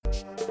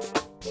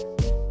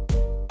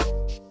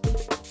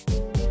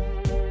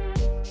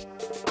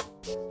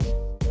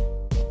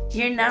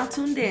You're now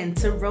tuned in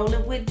to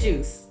Rollin' with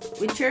Juice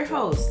with your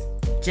hosts,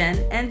 Jen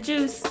and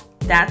Juice.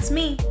 That's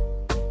me.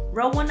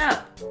 Roll one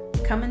up.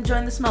 Come and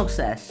join the smoke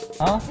sesh.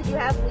 Huh? Did you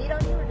have weed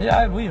on you? Yeah,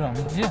 I have weed on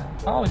me. Yeah,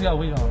 I always got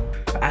weed on me.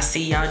 I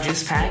see y'all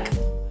juice pack.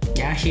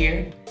 Y'all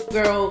here?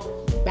 Girl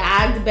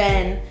bagged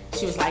Ben.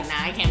 She was like, nah,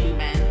 I can't be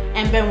Ben.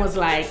 And Ben was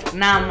like,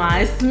 nah, ma,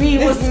 it's me.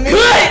 What's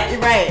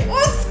good? Right.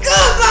 What's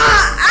good,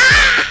 ma?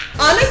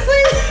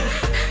 Honestly,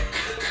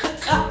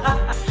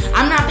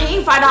 I'm not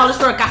paying $5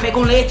 for a café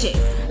con leche.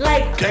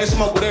 Like, Can't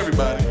smoke with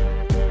everybody.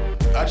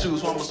 I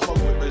choose who I'm gonna smoke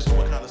with based on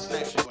what kind of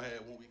snacks you gonna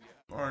have when we get.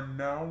 Are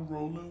now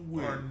rolling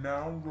with. Are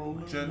now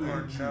rolling. Jen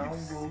are now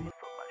rolling. My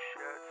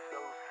shirt so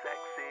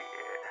sexy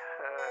it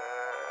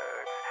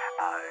hurts.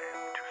 I am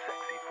too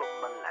sexy for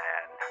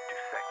Milan, too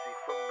sexy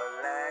for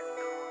Milan,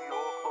 New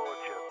York or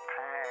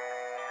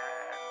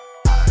Japan.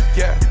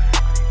 Yeah.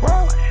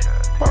 Wow.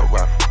 Wow.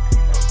 Wow.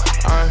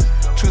 I'm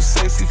too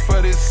sexy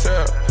for this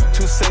syrup.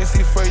 Too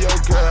sexy for your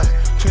girl.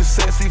 Too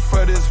sexy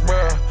for this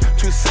world.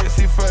 Too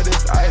sexy for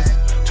this ice.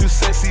 Too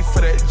sexy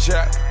for that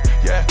jack.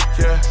 Yeah,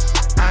 yeah.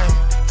 I'm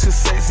too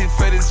sexy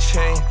for this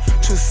chain.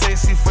 Too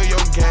sexy for your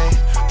game.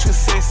 Too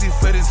sexy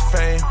for this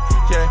fame.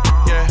 Yeah,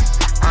 yeah.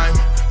 I'm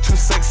too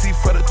sexy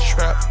for the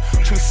trap.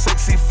 Too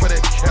sexy for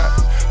that cap.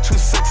 Too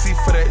sexy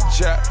for that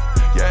jack.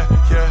 Yeah,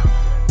 yeah.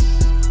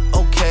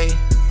 Okay,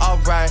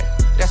 alright,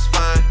 that's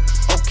fine.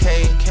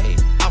 Okay,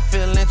 I'm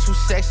feeling too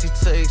sexy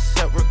to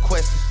accept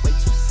requests. Way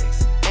too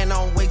sexy. And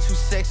I'm way too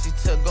sexy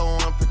to go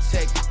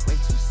unprotected. Way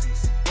too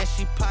sexy. And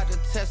she popped a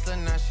Tesla,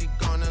 now she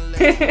gonna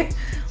let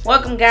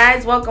welcome,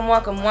 guys.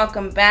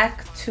 Welcome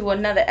back to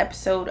another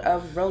episode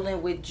of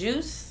Rollin' with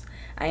Juice.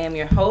 I am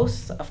your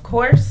host, of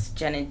course,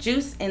 Jen and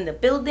Juice in the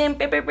building.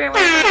 We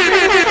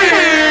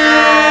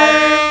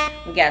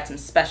got some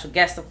special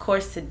guests, of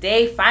course,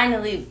 today.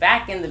 Finally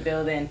back in the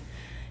building.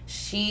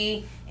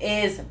 She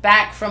is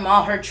back from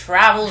all her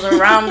travels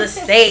around the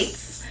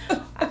states.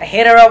 I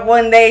hit her up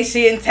one day,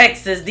 she in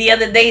Texas. The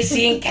other day,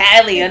 she in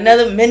Cali.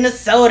 Another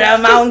Minnesota.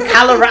 I'm out in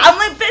Colorado. I'm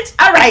like, bitch,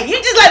 all right, you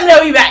just let me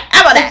know you back.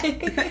 How about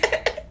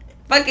that?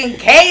 Fucking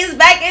Kay is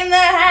back in the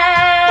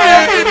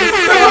house. excited.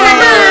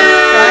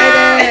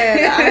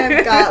 I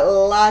have got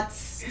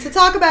lots to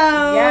talk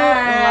about.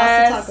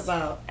 Yes. Lots to talk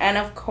about. And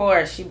of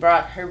course, she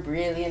brought her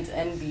brilliant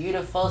and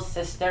beautiful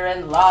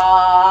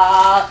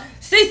sister-in-law,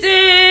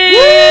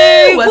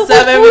 Cece. What's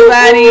up,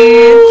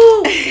 everybody?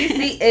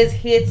 Cece is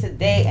here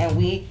today, and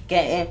we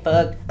getting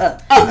fucked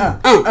up. Wow,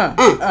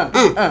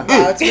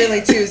 it's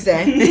really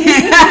Tuesday.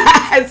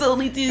 It's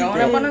only Tuesday.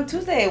 Going up on a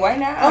Tuesday. Why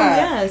not? Oh,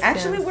 yes,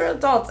 Actually, yes. we're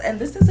adults, and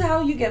this is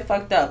how you get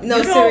fucked up. No,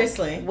 You don't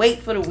seriously. Wait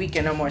for the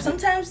weekend no more.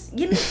 Sometimes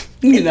You need it's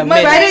a Monday.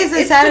 minute. Fridays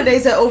and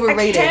Saturdays are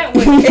overrated. I can't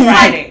wait for It's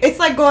Friday. like, it's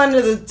like going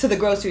to the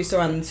grocery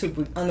store on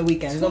the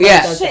weekends. Nobody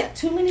Yeah. does that.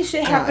 Too many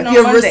shit happen If on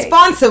you're Monday.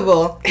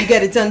 responsible, you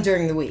get it done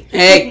during the week.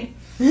 Hey.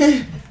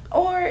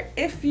 Or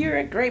if you're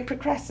a great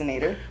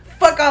procrastinator,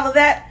 fuck all of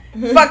that.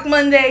 Fuck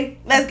Monday.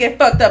 Let's get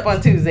fucked up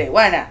on Tuesday.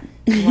 Why not?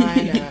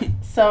 Why not?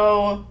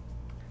 So,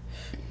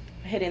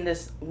 hitting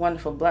this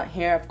wonderful blunt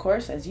here, of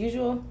course, as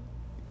usual.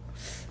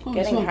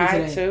 Getting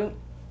high too.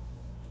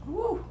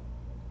 Woo.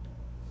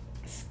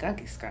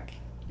 Skunky.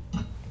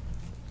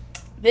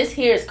 This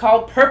here is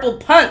called Purple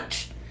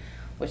Punch,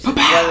 which is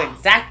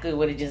exactly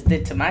what it just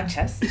did to my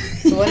chest.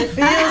 So what it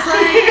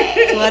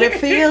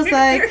feels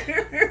like.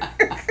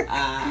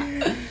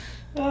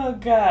 Oh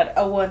God,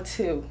 a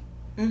 1-2.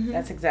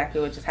 That's exactly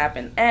what just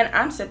happened. And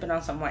I'm sipping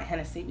on some white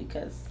Hennessy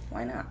because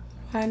why not?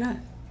 Why not?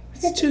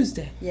 It's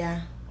Tuesday.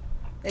 Yeah.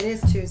 It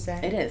is Tuesday.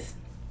 It is.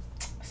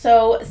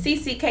 So,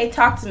 CCK,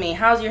 talk to me.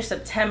 How's your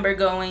September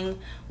going?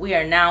 We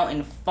are now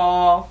in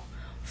fall.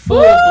 Full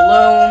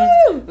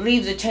bloom.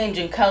 Leaves are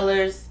changing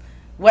colors.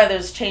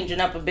 Weather's changing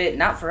up a bit.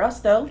 Not for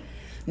us, though.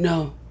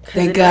 No. 'Cause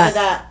Thank it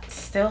God. is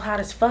still hot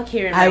as fuck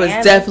here in I was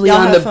Miami. definitely Y'all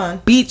on have the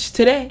fun. beach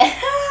today.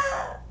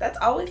 That's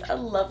always a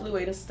lovely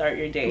way to start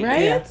your day.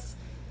 Right? Yes.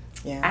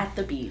 Yeah. At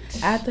the beach.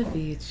 At the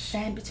beach.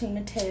 Sand between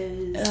the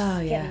toes.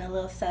 Oh, yeah. Getting a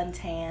little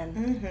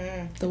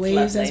suntan. The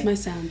waves lovely. as my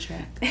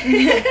soundtrack.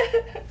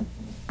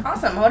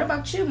 Awesome. What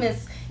about you,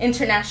 Miss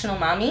International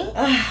Mommy?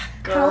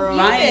 Girl.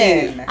 How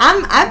have you been?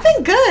 I've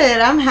been good.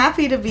 I'm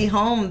happy to be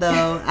home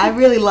though. I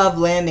really love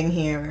landing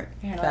here.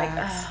 You're like,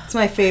 It's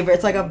my favorite.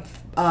 It's like a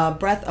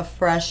breath of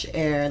fresh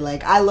air.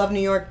 Like I love New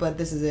York, but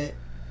this is it.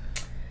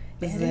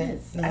 This it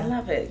is. Yeah. I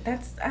love it.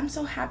 I'm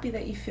so happy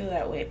that you feel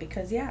that way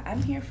because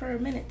I'm here for a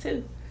minute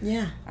too.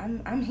 Yeah.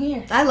 I'm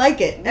here. I like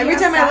it. Every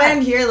time I outside.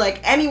 land here, like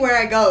anywhere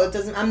I go,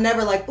 I'm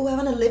never like, oh, I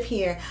want to live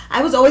here.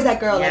 I was always that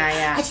girl,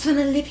 I just want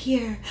to live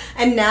here.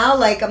 And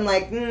now, I'm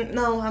like,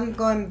 no, I'm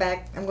going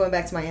back to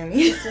Miami.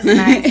 It's just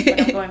nice, but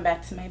I'm going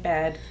back to my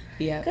bed.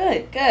 Yeah.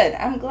 Good.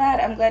 I'm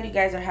glad you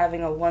guys are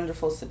having a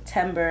wonderful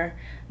September.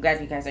 I'm glad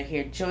you guys are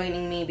here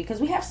joining me because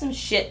we have some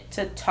shit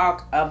to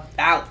talk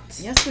about.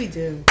 Yes, we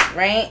do.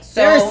 Right?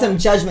 So there is some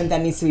judgment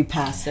that needs to be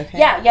passed, okay?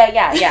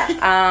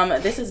 Yeah.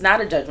 This is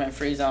not a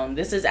judgment-free zone.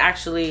 This is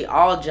actually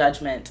all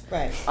judgment.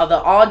 Right.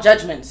 The all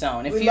judgment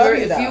zone. If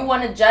you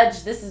want to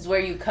judge, this is where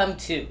you come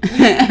to.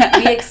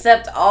 We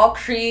accept all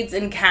creeds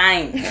and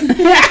kinds.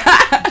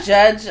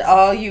 Judge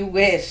all you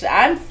wish.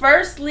 I'm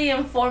firstly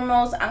and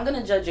foremost, I'm going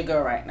to judge a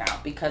girl right now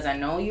because I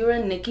know you're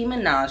a Nicki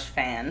Minaj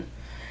fan.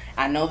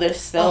 I know there's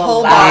still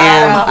a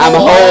lot. I'm a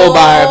whole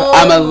barb.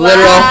 I'm a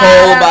literal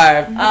whole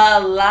barb.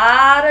 A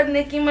lot of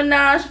Nicki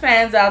Minaj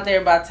fans out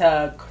there about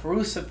to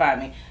crucify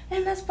me.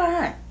 And that's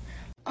fine.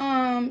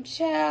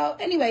 Child.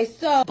 Anyway,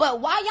 so.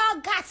 But why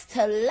y'all got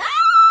to lie?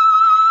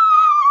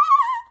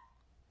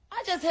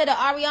 I just hit an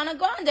Ariana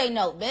Grande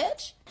note,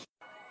 bitch.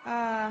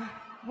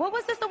 What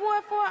was this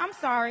award for? I'm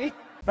sorry.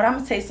 But I'm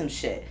gonna tell you some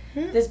shit.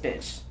 This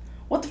bitch,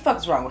 what the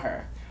fuck's wrong with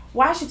her?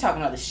 Why is she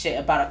talking all this shit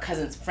about her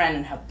cousin's friend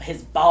and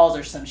his balls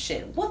or some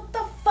shit? What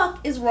the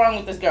fuck is wrong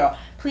with this girl?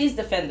 Please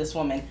defend this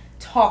woman.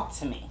 Talk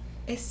to me.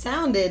 It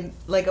sounded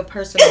like a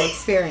personal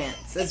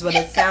experience, is what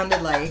it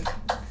sounded like.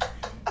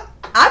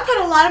 I put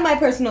a lot of my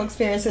personal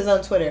experiences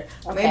on Twitter.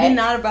 Okay. Maybe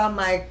not about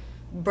my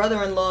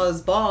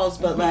brother-in-law's balls,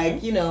 but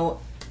like, you know,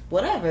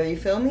 whatever, you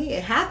feel me?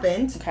 It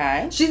happened.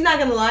 Okay. She's not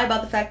gonna lie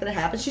about the fact that it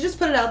happened. She just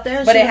put it out there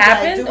and but she it was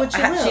happened? like, do what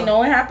you will. She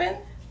know it happened?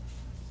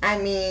 I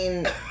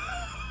mean,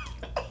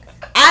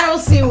 I don't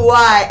see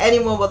why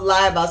anyone would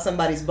lie about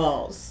somebody's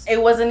balls.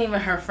 It wasn't even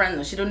her friend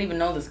though. She don't even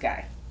know this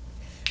guy.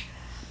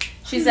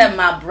 She said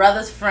my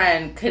brother's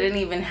friend couldn't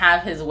even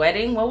have his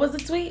wedding. What was the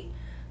tweet?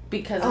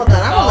 Because hold on,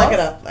 I'm gonna look it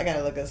up. I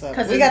gotta look this up.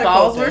 Because his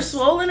balls were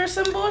swollen or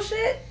some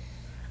bullshit?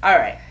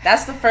 Alright,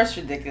 that's the first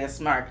ridiculous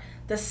mark.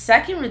 The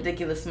second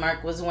ridiculous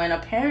mark was when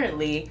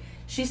apparently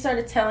she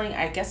started telling,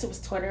 I guess it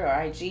was Twitter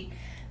or IG,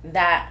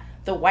 that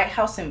the White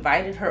House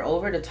invited her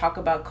over to talk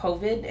about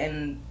COVID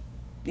and,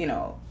 you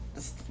know,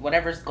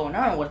 whatever's going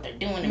on, what they're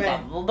doing, and blah,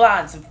 blah, blah,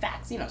 and some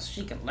facts, you know, so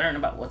she can learn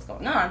about what's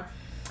going on.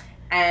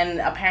 And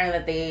apparently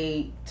that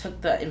they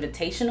took the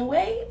invitation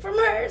away from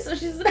her, so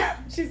she's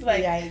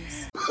like,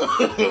 yikes.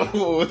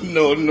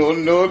 No.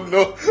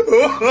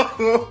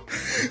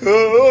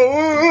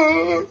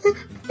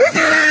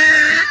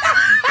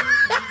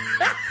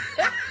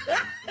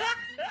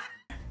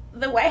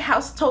 The White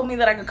House told me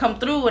that I could come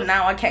through, and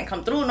now I can't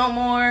come through no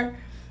more.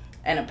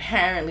 And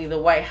apparently the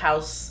White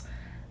House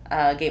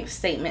gave a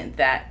statement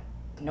that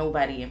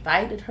nobody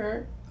invited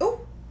her. Ooh.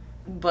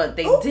 But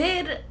they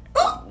did.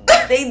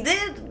 They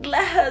did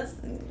let us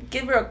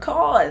give her a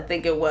call, I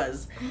think it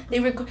was.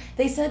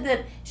 They said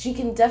that she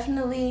can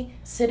definitely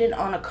sit in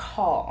on a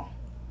call.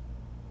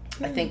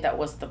 I think that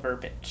was the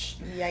verbiage.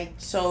 Yikes.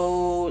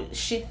 So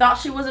she thought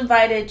she was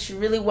invited. She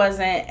really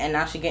wasn't. And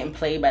now she's getting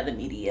played by the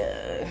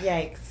media.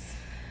 Yikes.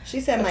 She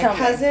said, my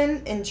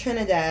cousin in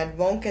Trinidad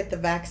won't get the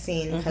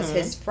vaccine because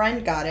his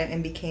friend got it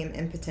and became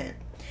impotent.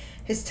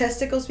 His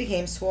testicles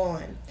became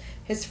swollen.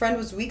 His friend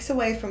was weeks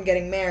away from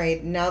getting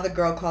married. Now the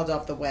girl called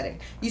off the wedding.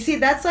 You see,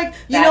 that's like,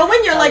 you know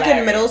when you're like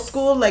in middle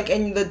school, like,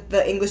 and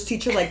the English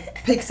teacher like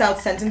picks out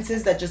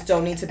sentences that just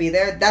don't need to be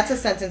there? That's a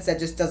sentence that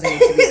just doesn't need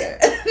to be there.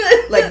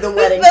 Like the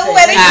wedding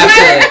thing.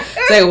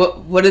 Absolutely. So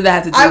what did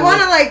that have to do I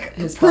want to like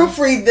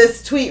proofread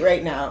this tweet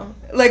right now.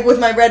 Like with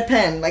my red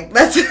pen. Like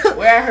that's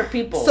where are her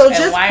people? So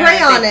just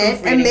pray on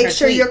it and make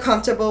sure you're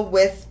comfortable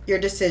with your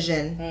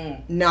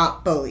decision,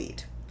 not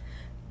bullied.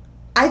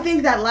 I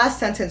think that last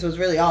sentence was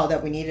really all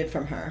that we needed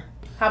from her.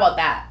 How about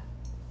that?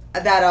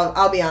 That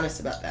I'll be honest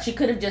about that. She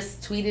could have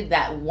just tweeted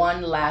that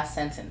one last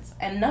sentence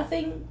and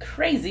nothing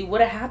crazy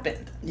would have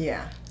happened.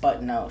 Yeah.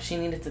 But no, she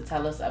needed to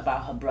tell us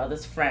about her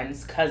brother's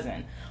friend's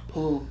cousin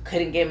who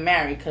couldn't get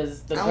married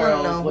because the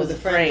girl was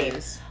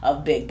afraid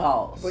of big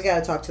balls. We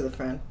gotta talk to the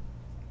friend.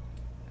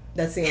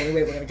 That's the only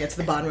way we're gonna get to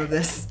the bottom of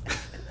this.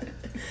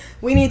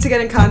 We need to get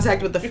in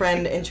contact with the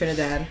friend in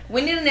Trinidad. We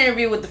need an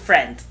interview with the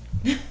friend.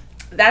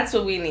 That's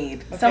what we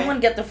need. Okay. Someone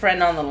get the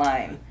friend on the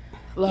line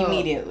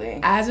immediately.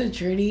 As a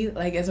Trini,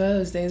 like, it's one of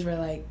those days where,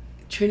 like,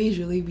 Trini's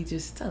really be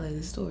just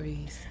telling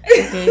stories.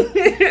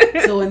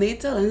 Okay? So when they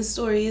telling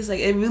stories, like,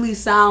 it really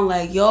sound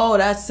like, yo,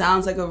 that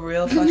sounds like a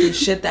real fucking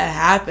shit that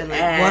happened.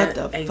 Like, what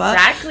the fuck?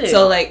 Exactly.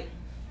 So, like,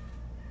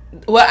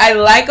 what I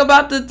like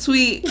about the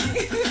tweet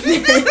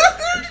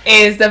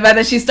is the fact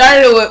that she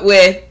started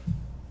with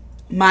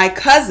my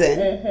cousin.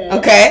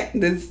 Okay?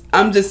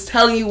 I'm just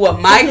telling you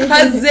what my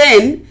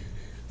cousin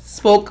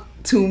spoke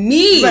to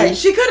me. Right.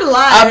 She could have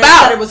lied about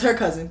that it was her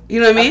cousin.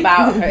 You know what I mean?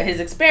 About his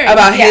experience.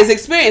 About his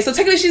experience. So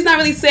technically she's not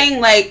really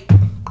saying like,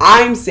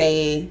 I'm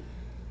saying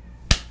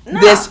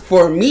this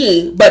for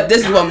me, but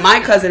this is what my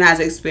cousin has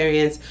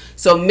experienced.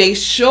 So make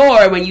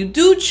sure when you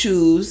do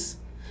choose,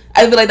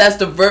 I feel like that's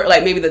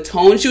like maybe the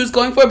tone she was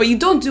going for, but you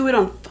don't do it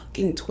on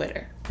fucking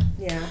Twitter.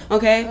 Yeah.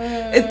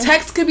 Okay?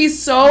 Text could be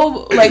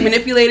so, like,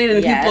 manipulated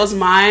in people's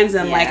minds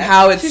and, like,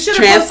 how it's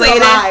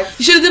translated.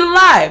 You should have did a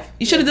live.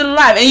 You should have did a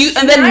live.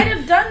 And then might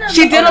have done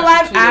she did a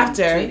live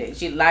after.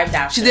 She lived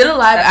after. She did a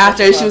live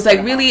after. And she was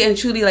like, really and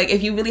truly, like,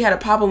 if you really had a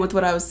problem with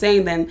what I was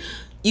saying, then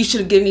you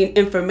should have given me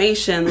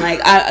information. Like,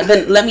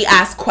 then let me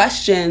ask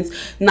questions,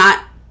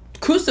 not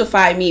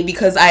crucify me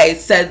because I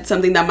said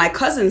something that my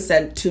cousin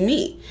said to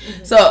me.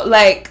 Mm-hmm. So,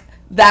 like,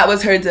 that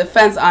was her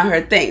defense on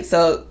her thing.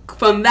 So,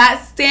 from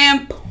that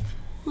standpoint,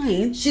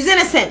 she's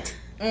innocent.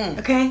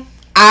 Okay?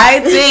 I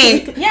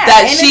think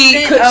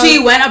that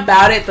she went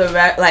about it a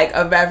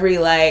very,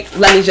 like,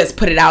 let me just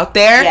put it out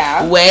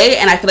there way.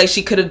 And I feel like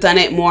she could have done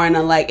it more in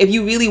a, like, if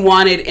you really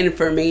wanted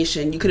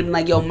information, you could have been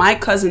like, yo, my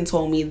cousin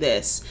told me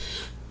this.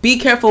 Be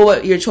careful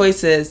what your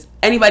choice is.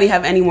 Anybody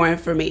have any more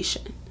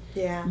information?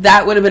 Yeah.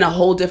 That would have been a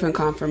whole different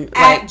confirmation.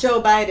 At Joe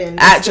Biden.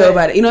 Joe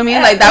Biden. You know what I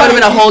mean? Like, that would have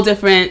been a whole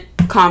different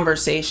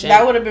conversation.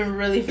 That would have been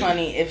really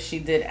funny if she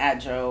did at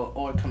Joe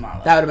or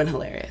Kamala. That would have been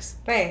hilarious.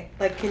 Right.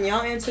 Like, can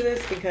y'all answer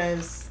this?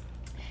 Because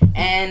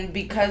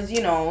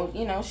you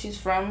know, she's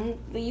from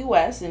the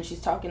U.S. and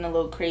she's talking a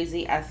little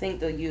crazy. I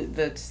think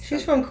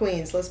she's from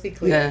Queens. Let's be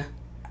clear. Yeah.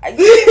 She's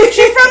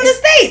from the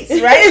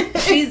States, right?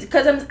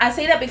 I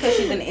say that because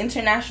she's an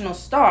international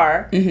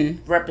star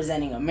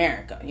representing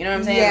America. You know what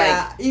I'm saying?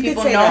 Yeah, like, you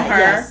people know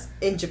her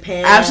in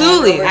Japan,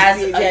 absolutely,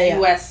 as a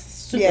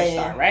U.S.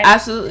 superstar, right?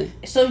 Absolutely.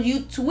 So you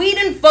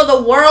tweeting for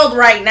the world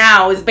right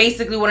now is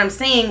basically what I'm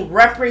saying,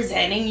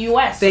 representing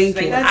U.S.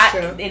 Thank you. That's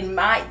true.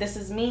 This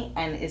is me,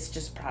 and it's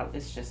just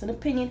an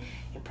opinion.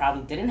 It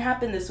probably didn't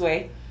happen this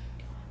way,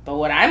 but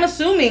what I'm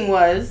assuming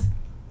was.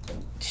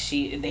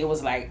 They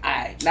was like, all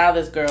right, now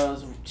this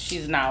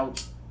she's now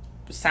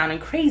sounding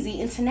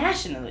crazy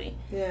internationally.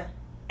 Yeah.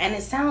 And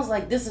it sounds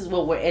like this is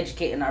what we're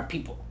educating our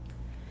people.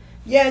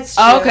 Yeah, it's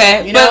true.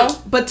 Okay,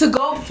 but to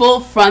go full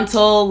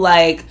frontal,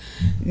 like,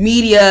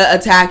 media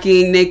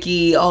attacking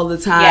Nicki all the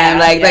time,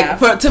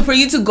 for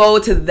you to go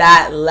to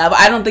that level,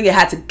 I don't think it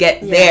had to get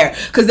there,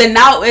 because then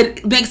now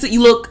it makes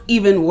you look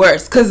even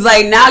worse, because,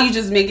 like, now you're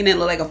just making it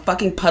look like a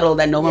fucking puddle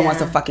that no one wants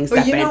to fucking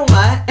step in. But you know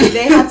what?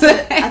 They had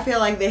to. I feel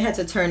like they had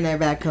to turn their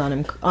back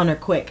on her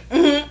quick.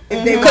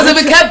 Because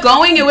if it kept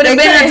going, it would have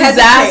been a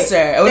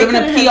disaster. It would have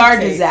been a PR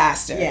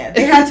disaster. Yeah,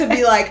 they had to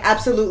be like,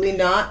 absolutely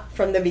not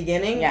from the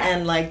beginning,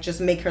 and, like, just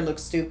make her look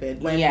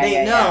stupid when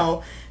they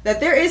know that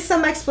there is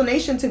some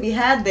explanation to be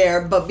had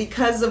there, but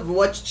because of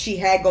what she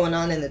had going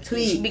on in the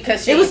tweet,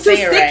 because it was too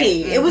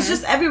sticky. Right. It was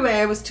just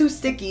everywhere. It was too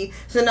sticky.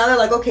 So now they're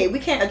like, okay, we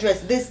can't address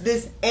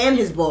this, and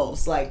his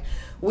balls. Like,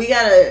 we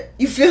gotta,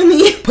 you feel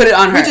me? Put it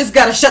on her. We just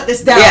gotta shut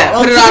this down. Yeah,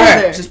 put it on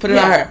her. Just put it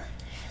on her.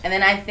 And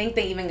then I think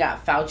they even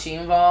got Fauci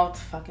involved.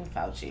 Fucking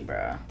Fauci,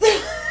 bro.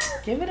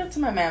 Give it up to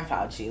my man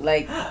Fauci.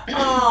 Like,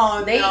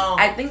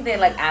 I think they,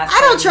 like, asked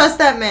I don't trust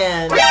that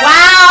man. Wow.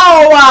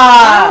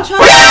 I don't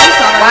trust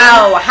him.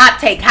 Wow.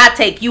 Hot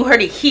take. You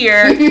heard it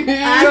here.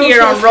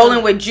 Here on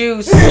Rolling with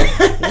Juice.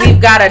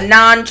 We've got a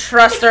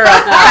non-truster of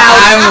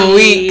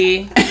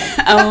Fauci.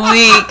 I'm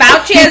weak.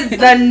 Fauci has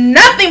done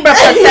nothing but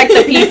protect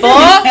the people.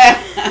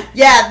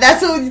 Yeah,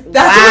 that's what we thought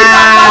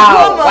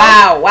about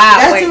Cuomo. Wow.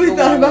 That's what we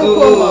thought about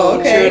Cuomo.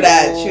 Okay. True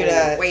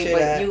that.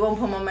 Wait, you gonna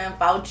put my man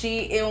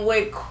Fauci in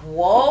with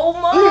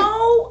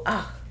Cuomo?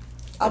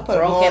 I'll put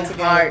broken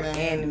together, heart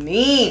man. in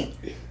me.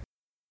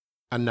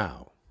 And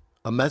now,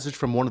 a message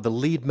from one of the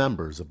lead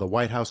members of the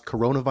White House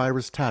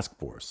Coronavirus Task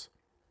Force,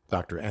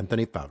 Dr.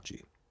 Anthony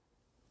Fauci.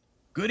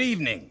 Good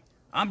evening.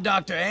 I'm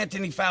Dr.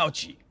 Anthony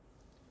Fauci.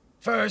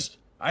 First,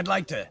 I'd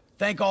like to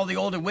thank all the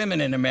older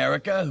women in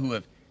America who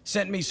have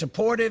sent me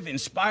supportive,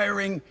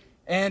 inspiring,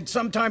 and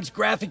sometimes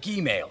graphic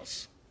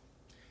emails.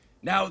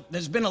 Now,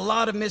 there's been a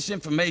lot of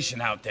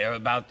misinformation out there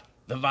about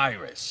the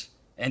virus.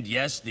 And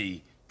yes,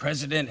 the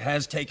president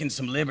has taken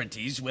some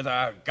liberties with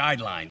our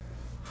guideline.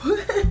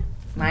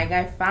 My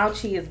guy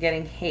Fauci is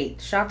getting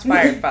hate. Shots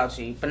fired,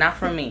 Fauci, but not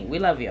from me. We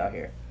love you out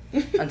here.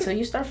 Until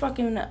you start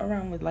fucking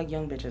around with, like,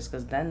 young bitches,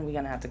 because then we're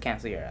gonna have to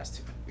cancel your ass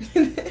too.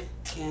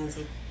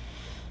 Cancel.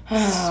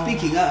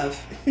 Speaking of,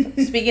 rolling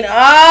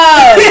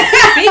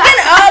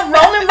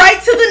right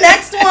to the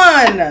next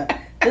one.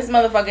 This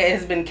motherfucker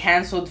has been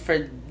canceled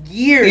for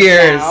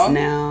years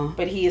now,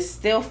 but he is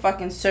still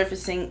fucking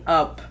surfacing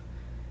up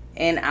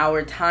in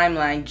our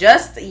timeline.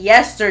 Just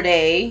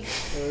yesterday,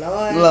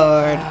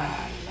 Lord.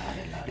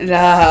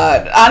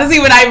 Honestly,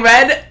 when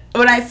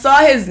I saw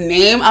his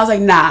name, I was like,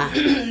 nah,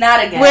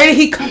 not again. Where did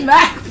he come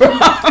back from?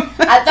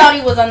 I thought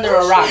he was under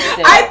a rock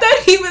still. I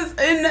thought he was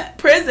in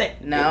prison.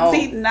 No. Is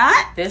he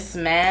not? This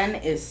man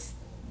is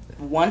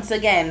once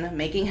again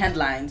making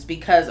headlines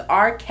because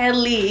R.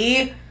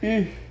 Kelly...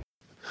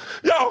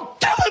 Y'all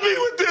killing me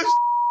with this.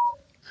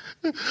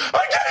 I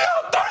gave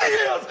y'all 30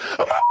 years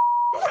of my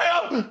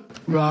career.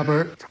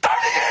 Robert. 30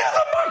 years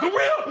of my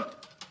career.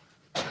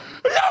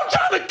 Y'all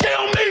trying to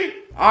kill me.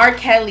 R.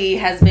 Kelly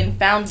has been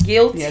found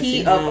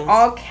guilty of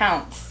all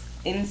counts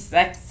in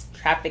sex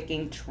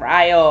trafficking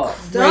trial.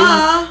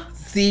 Duh.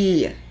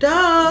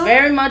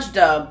 Very much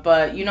duh,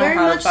 but you know Very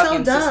how the much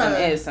fucking so system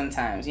is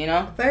sometimes, you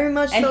know? Very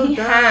much and so he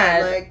duh.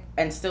 had Like,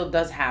 and still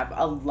does have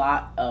a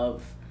lot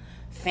of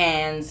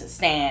stands.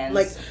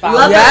 Like,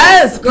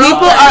 yes, people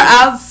are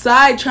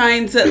outside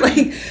trying to,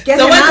 like,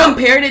 someone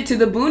compared it to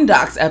the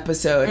Boondocks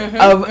episode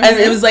and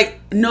it was like,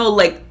 no,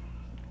 like,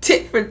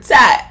 tit for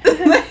tat.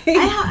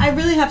 I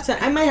really have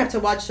to, I might have to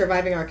watch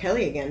Surviving R.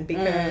 Kelly again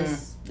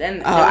because...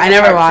 I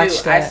never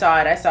watched it. I saw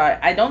it.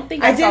 I don't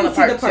think I saw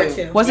the part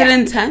two. Was it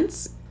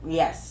intense?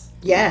 Yes.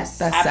 Yes.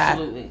 That's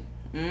absolutely.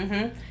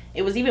 Sad.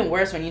 It was even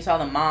worse when you saw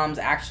the moms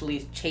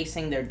actually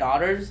chasing their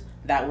daughters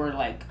that were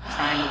like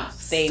trying to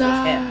stay with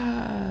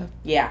him.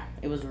 Yeah,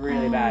 it was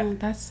really bad.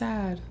 That's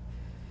sad.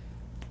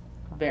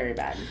 Very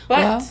bad.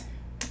 But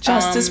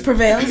justice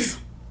prevails.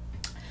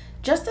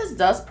 Justice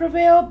does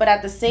prevail, but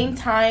at the same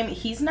time,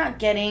 he's not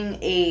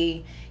getting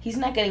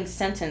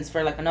sentenced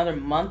for like another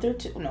month or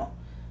two. No,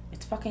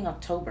 it's fucking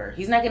October.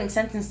 He's not getting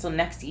sentenced till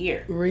next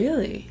year.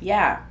 Really?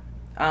 Yeah.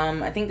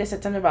 I think they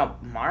said something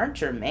about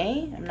March or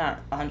May. I'm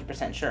not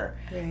 100% sure.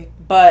 Right.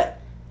 But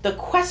the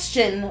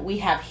question we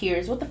have here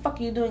is, what the fuck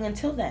are you doing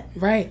until then?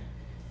 Right.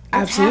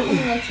 What's Absolutely.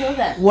 happening until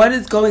then? What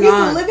is going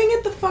on? He's living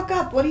it the fuck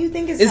up. What do you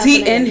think is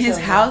he in his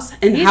house?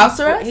 In house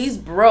arrest? He's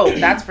broke,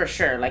 that's for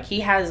sure. Like, he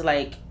has,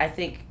 like, I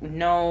think,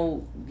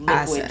 no liquid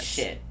assets.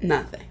 Shit.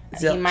 Nothing.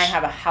 Zilch. He might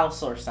have a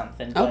house or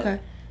something. But okay.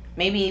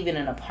 Maybe even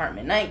an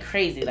apartment. Not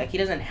crazy. Like, he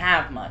doesn't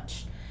have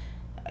much.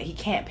 He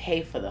can't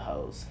pay for the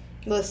hose.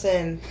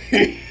 Listen,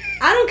 I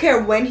don't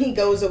care when he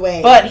goes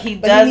away. But he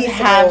does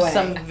have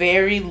some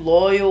very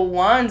loyal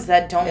ones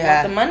that don't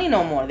want the money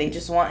no more. They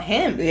just want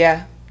him.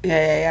 Yeah.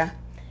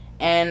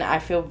 And I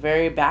feel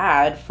very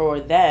bad for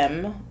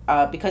them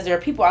because there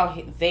are people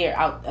out there,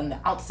 out in the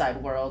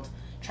outside world,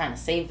 trying to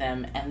save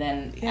them. And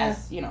then,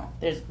 as you know,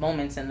 there's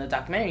moments in the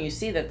documentary you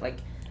see that, like,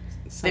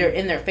 they're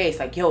in their face,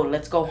 like, yo,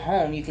 let's go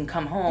home. You can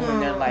come home.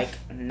 And they're like,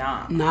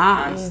 nah.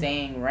 I'm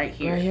staying right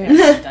here in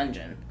this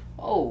dungeon.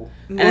 Oh.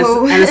 And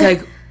it's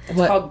like,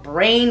 it's called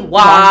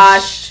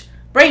brainwashed.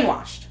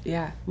 Brainwashed.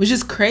 Yeah. Which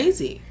is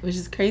crazy.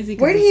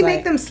 Where did he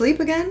make them sleep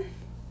again?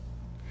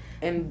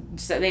 And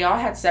so they all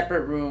had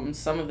separate rooms.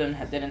 Some of them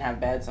didn't have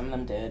beds. Some of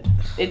them did.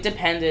 It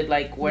depended,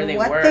 like, where they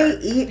were. What they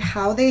eat,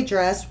 how they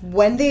dress,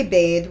 when they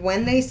bathe,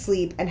 when they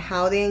sleep, and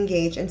how they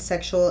engage in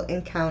sexual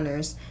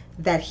encounters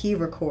that he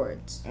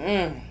records.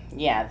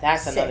 Yeah,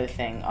 that's another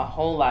thing. A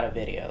whole lot of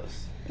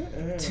videos.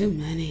 Too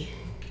many.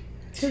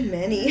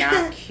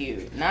 Not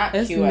cute. Not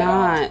it's cute not.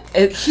 at all.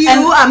 It's cute.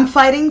 I'm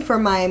fighting for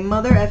my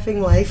mother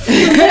effing life.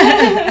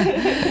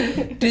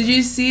 Did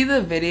you see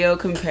the video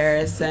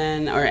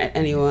comparison, or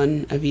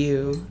anyone of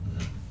you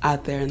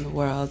out there in the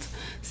world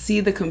see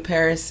the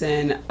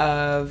comparison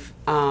of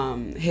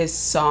his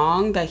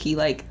song that he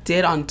like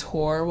did on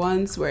tour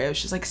once, where it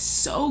was just like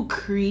so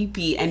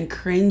creepy and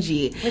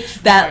cringy?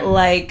 That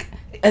like,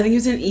 I think he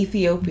was in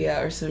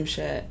Ethiopia or some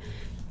shit.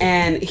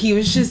 And he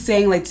was just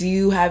saying, like, do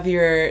you have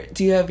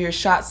your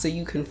shot so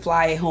you can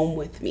fly home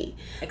with me?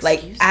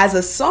 Like, as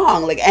a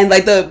song. Like, and,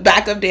 like, the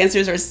backup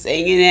dancers are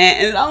singing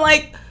it. And I'm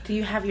like... Do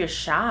you have your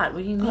shot?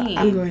 What do you mean?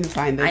 I'm going to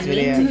find this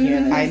video. Need to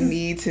hear this. I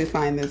need to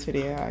find this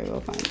video. I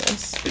will find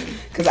this.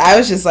 Because I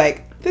was just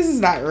like, this is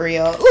not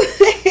real.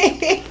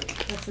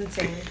 That's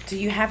insane. Do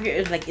you have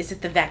your... Like, is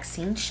it the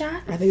vaccine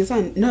shot? I think it's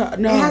on... No. It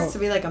has to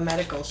be, like, a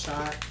medical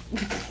shot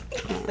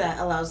that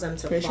allows them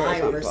to fly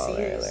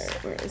overseas.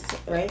 Where is it?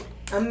 Right?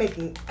 I'm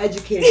making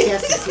educated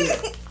guesses here.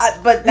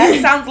 But that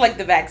sounds like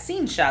the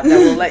vaccine shot that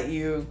will let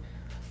you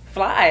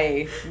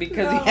fly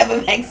because you have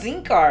a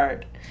vaccine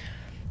card.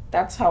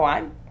 That's how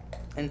I'm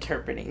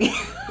interpreting it.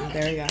 Oh,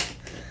 there you go.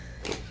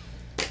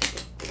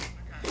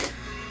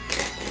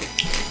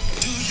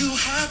 Do you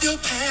have your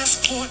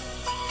passport?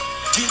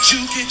 Did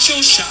you get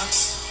your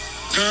shots?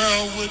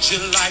 Girl, would you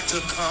like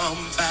to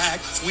come back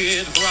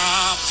with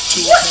Rob to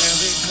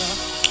America?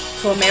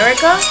 To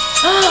America?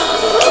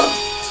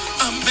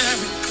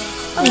 America.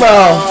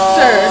 Bro,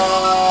 sir.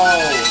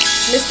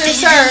 Mr.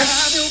 Sir.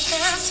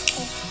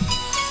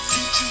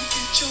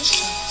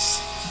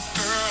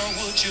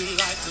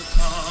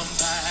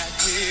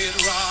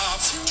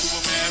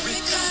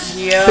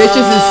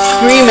 Bitches is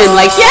screaming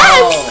like,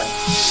 yes!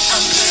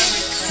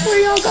 Where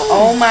y'all going?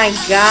 Oh my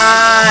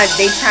god.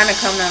 They trying to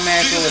come to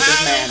America with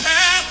this man.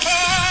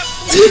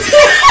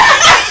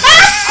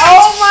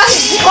 Oh my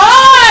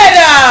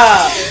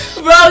god!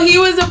 Bro, he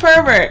was a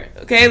pervert.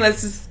 Okay,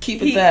 let's just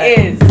keep it that.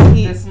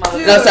 He is.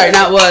 No, sorry,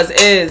 not was.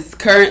 Is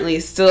currently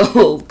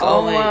still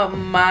going. Oh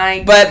my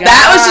god. But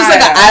that was just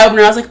like an eye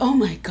opener. I was like, oh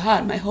my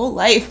god, my whole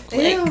life.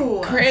 Like,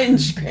 Ew.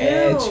 Cringe. Ew. You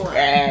know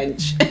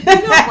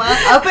what?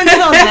 Up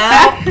until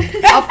now.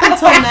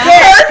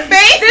 Her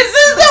face. This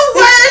is the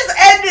worst.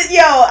 And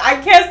yo, I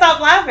can't stop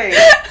laughing.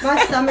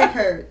 My stomach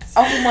hurts.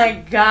 Oh my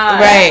god.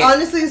 Right.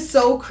 Honestly, it's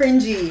so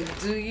cringy.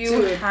 Do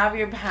you have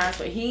your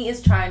passport? He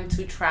is trying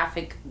to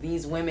traffic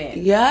these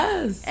women.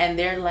 Yes. And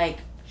they're like,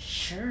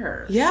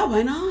 sure. Yeah,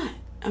 why not?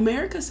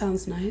 America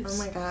sounds nice. Oh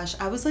my gosh.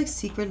 I was like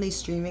secretly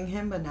streaming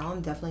him, but now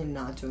I'm definitely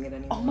not doing it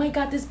anymore. Oh my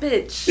god, this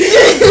bitch.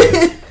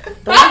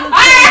 Those are the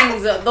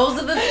things.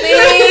 Those are the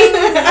things.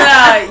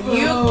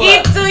 You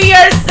keep to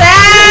yourself.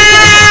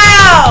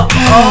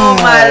 Oh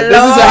my Lord. This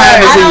is what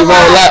happens when you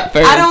roll up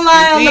first. I don't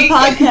lie on the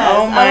podcast.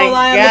 Oh my I don't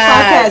lie God. on the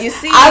podcast. You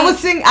see?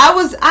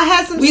 I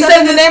had some We stuff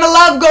said in the this- name of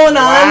love going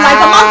on like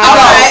a month ago.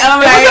 All right.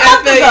 It was a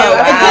month I feel ago.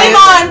 you.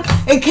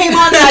 It came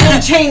on and I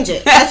didn't change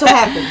it. That's what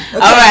happened.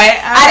 Okay? All right.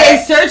 I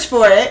didn't search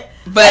for it.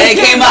 But it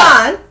came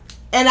up. on.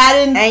 And I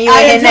didn't. And you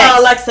I hit didn't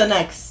tell next. Alexa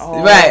next.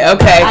 Oh. Right.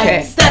 Okay. I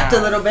Okay. stepped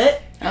a little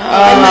bit. Oh,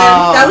 and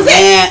then that was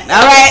it.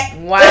 All right.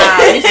 Wow.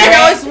 You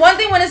know, it's one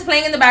thing when it's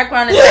playing in the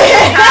background and you're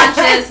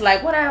conscious,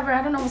 like, whatever,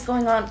 I don't know what's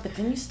going on. But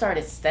then you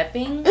started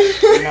stepping? No.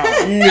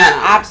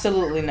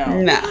 Absolutely no.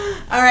 No.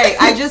 All right,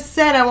 I just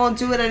said I won't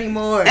do it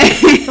anymore.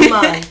 Come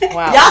on.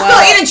 Wow. Y'all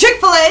still eating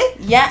Chick-fil-A?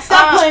 Yeah.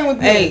 Stop playing with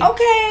me. Hey.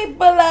 Okay,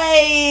 but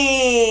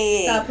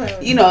like... Stop playing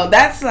with me. You know,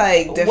 that's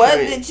like different. What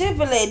did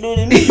Chick-fil-A do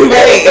to me?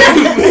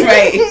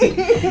 Right.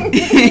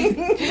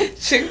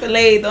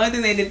 Chick-fil-A, the only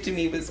thing they did to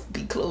me was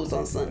be closed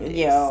on Sundays.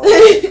 Yo.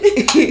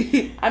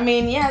 I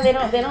mean, yeah, they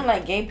don't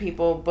like gay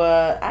people,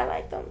 but I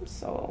like them,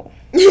 so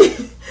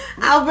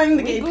I'll bring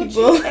the gay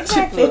people.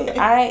 Exactly.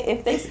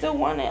 If they still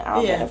want it,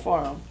 I'll get it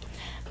for them.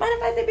 Matter of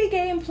fact, they be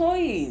gay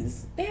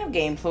employees. They have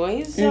gay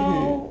employees,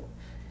 so.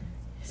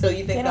 So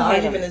you think the don't hate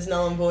argument them. is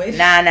null and void?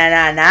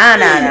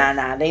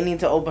 Nah. They need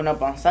to open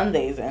up on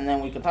Sundays, and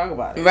then we can talk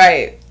about it.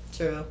 Right.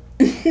 True.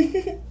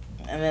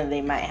 And then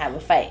they might have a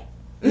fight.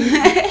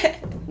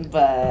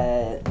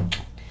 But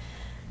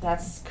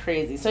that's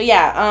crazy. So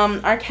yeah,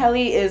 R.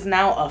 Kelly is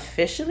now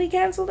officially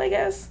canceled, I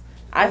guess.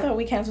 I thought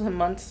we canceled him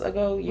months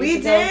ago. We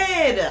ago.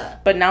 did.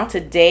 But now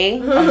today,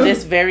 on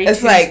this very It's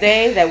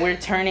Tuesday, that we're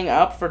turning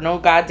up for no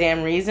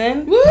goddamn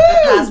reason. Woo!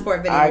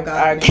 Passport video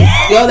got me.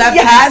 Yo, that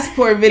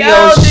passport video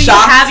Yo, do you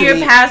shocked have me. your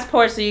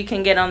passport so you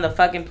can get on the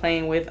fucking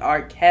plane with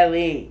R.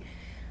 Kelly?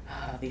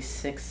 Oh, these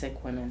sick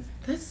women.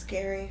 That's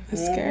scary.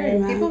 That's scary,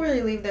 man. People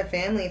really leave their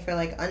family for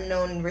like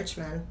unknown rich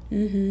men.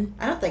 Mm-hmm.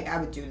 I don't think I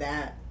would do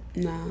that.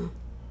 No.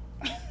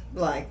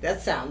 Like,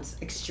 that sounds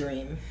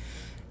extreme.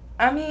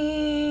 I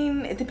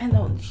mean, it depends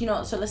on,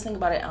 so let's think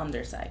about it on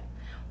their side.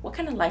 What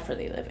kind of life are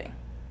they living?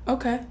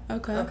 Okay.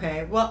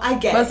 Okay, well, I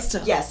get But it.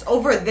 still. Yes,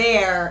 over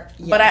there,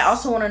 yes. But I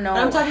also want to know,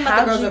 But I'm talking about the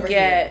how'd girls you over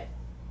get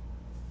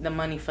the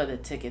money for the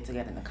ticket to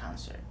get in the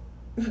concert?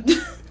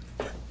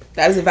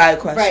 That is a valid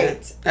question.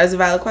 Right. That is a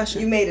valid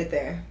question. You made it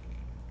there.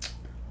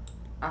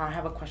 I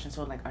have a question.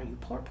 So, like, are you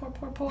poor?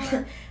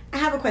 I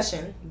have a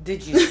question.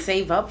 Did you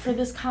save up for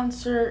this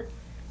concert?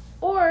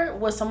 Or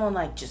was someone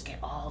like, just get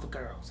all the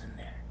girls in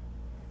there?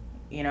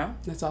 You know?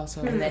 That's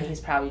also. And then he's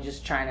probably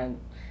just trying to,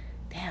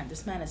 damn,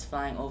 this man is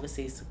flying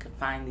overseas to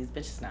find these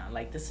bitches now.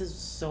 Like, this is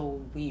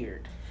so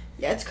weird.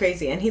 Yeah, it's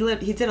crazy. And he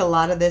did a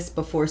lot of this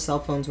before cell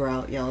phones were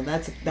out, yo.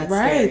 That's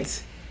right.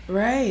 scary.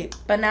 Right.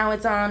 But now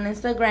it's on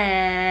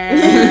Instagram.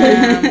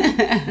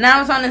 Now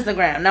it's on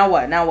Instagram. Now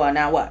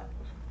what?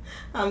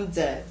 I'm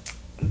dead.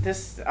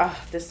 This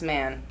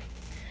man.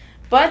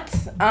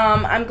 But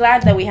I'm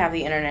glad that we have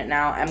the internet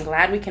now. I'm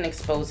glad we can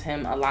expose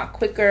him a lot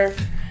quicker.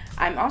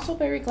 I'm also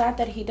very glad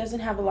that he doesn't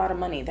have a lot of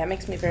money. That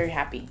makes me very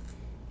happy.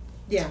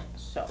 Yeah.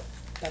 So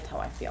that's how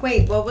I feel.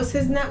 Wait, what was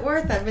his net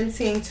worth? I've been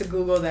seeing to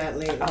Google that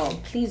lately. Oh,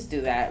 please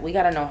do that. We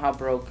gotta know how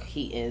broke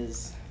he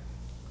is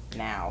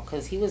now.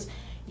 Because he was...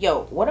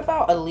 Yo, what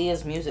about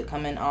Aaliyah's music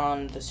coming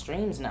on the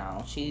streams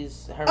now?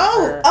 She's...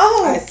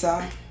 I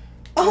saw.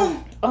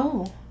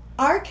 Oh.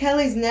 R.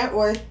 Kelly's net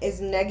worth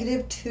is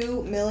negative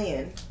 $2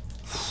 million.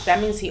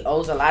 That means he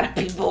owes a lot of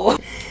people.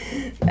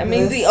 That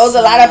means he owes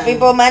a lot of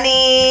people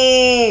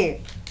money.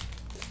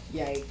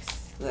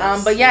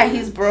 Yikes. But yeah,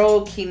 he's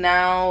broke. He's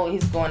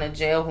going to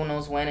jail. Who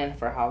knows when and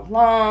for how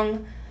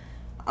long.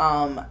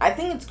 I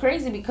think it's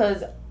crazy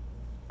because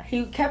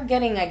he kept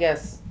getting, I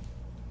guess,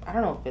 I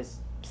don't know if it's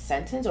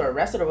sentenced or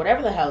arrested or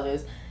whatever the hell it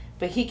is,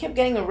 but he kept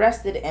getting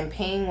arrested and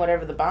paying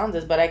whatever the bonds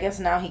is. But I guess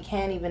now he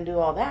can't even do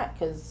all that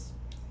because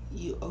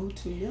you owe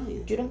 $2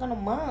 million. You don't got no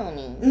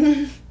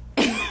money.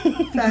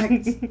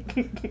 Facts.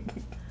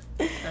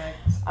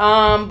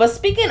 But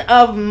speaking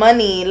of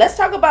money, let's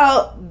talk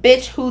about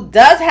bitch who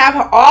does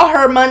have all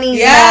her money.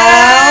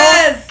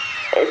 Yes.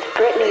 Now. It's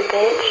Britney,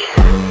 bitch.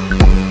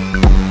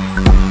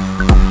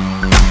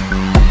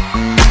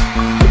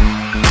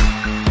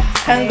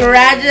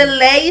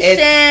 Congratulations!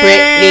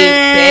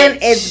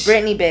 It's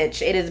Britney,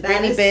 bitch. It is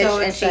Britney, bitch, so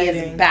and she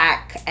exciting. is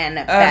back and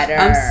better.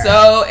 I'm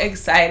so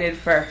excited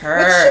for her.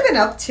 What's she been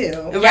up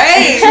to?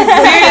 Right?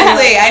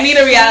 Seriously, I need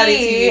a reality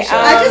TV show.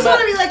 I just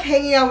want to be like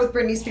hanging out with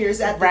Britney Spears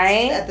at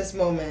this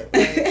moment.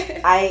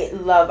 Like. I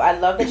love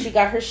that she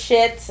got her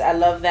shit. I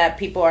love that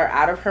people are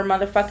out of her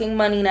motherfucking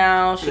money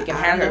now. She can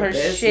handle her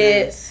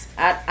shit.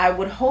 I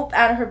would hope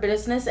out of her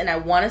business, and I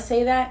want to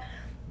say that,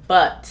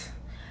 but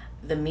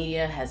the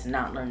media has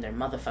not learned their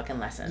motherfucking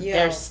lesson. Yo,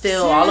 they're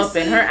still all up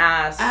in her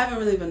ass. I haven't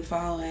really been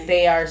following.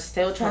 They are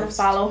still trying to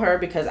follow her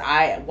because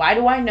why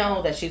do I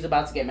know that she's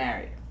about to get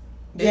married?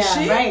 Is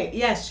she? Right.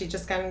 Yes, she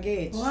just got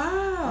engaged.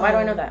 Wow. Why do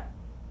I know that?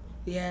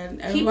 Yeah,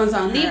 everyone's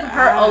on leave her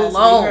her ass.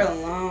 alone. Leave her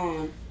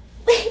alone.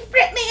 Leave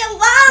Britney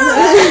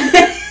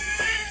alone.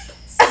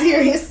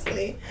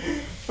 Seriously.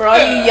 For all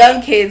you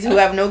young kids who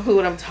have no clue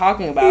what I'm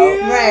talking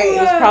about, Right.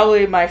 It was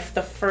probably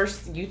the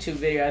first YouTube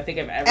video I think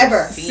I've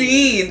ever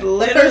seen.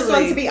 The first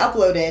one to be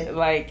uploaded.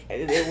 Like,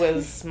 it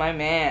was my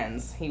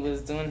man's. He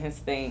was doing his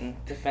thing,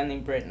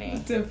 defending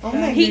Britney.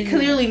 He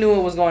clearly knew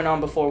what was going on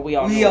before we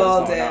all knew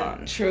what was going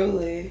on.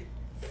 Truly.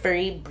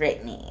 Free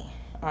Britney.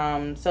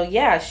 So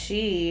yeah,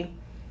 she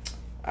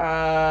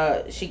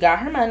got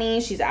her money.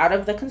 She's out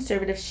of the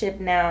conservatorship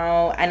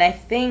now, and I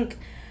think,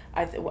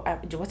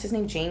 what's his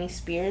name? Jamie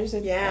Spears.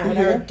 Yeah,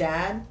 her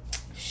dad.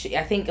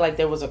 I think like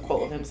there was a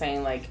quote of him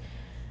saying like,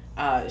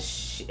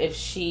 if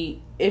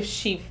she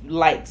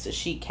likes,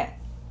 she can.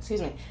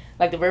 Excuse me.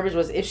 Like the verbiage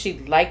was, if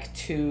she'd like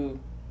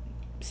to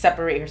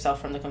separate herself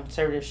from the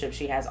conservatorship,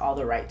 she has all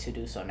the right to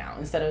do so now.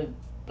 Instead of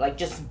like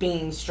just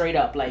being straight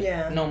up like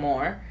no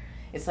more.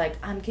 It's like,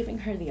 I'm giving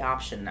her the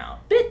option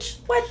now. Bitch,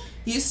 what?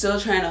 You still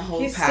trying to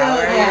hold He's power.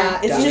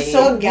 It's just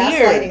so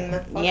gaslighting the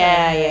fuck out of her.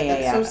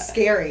 Yeah. That's so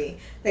scary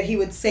that he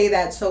would say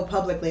that so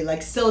publicly.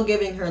 Like, still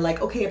giving her,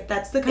 like, okay, if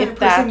that's the kind of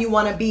person you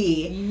want to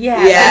be.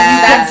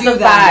 That's the vibe.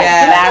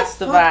 That's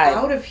the vibe.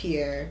 Out of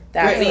here.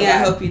 Brittany, I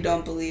hope you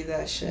don't believe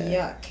that shit.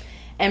 Yuck.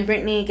 And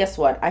Brittany, guess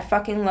what? I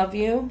fucking love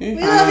you. We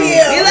love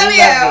you.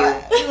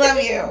 We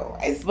love you.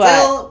 I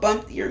still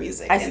bump your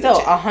music. I still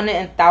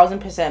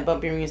 100,000%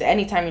 bump your music.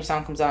 Anytime your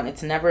song comes on,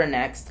 it's never a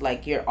next.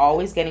 Like, you're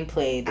always getting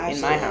played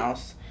in my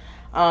house.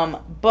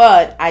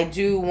 But I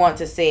do want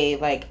to say,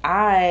 like,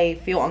 I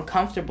feel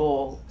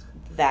uncomfortable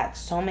that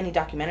so many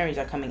documentaries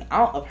are coming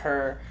out of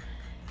her,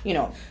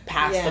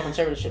 past the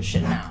conservatorship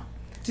shit now.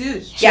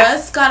 Dude,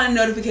 just got a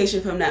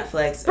notification from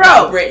Netflix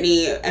about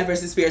Britney and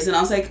versus Spears, and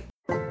I was like,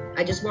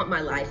 I just want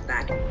my life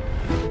back.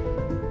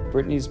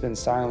 Britney's been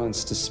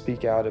silenced to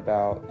speak out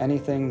about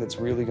anything that's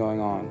really going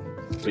on.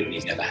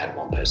 Britney never had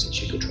one person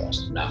she could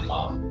trust. Not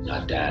mom,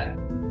 not dad.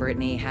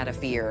 Britney had a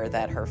fear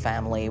that her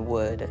family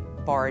would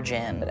barge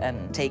in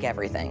and take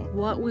everything.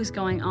 What was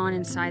going on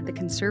inside the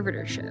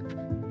conservatorship?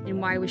 And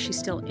why was she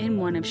still in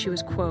one if she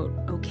was, quote,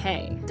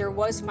 okay? There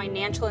was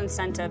financial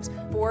incentives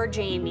for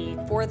Jamie,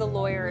 for the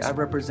lawyers. I've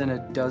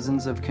represented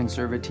dozens of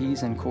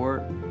conservatees in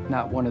court.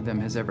 Not one of them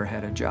has ever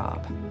had a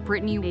job.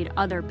 Britney made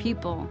other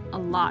people a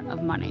lot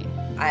of money.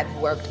 I've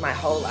worked my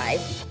whole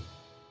life.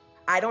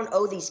 I don't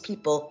owe these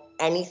people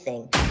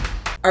anything.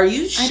 Are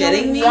you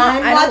shitting me?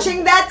 I'm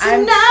watching that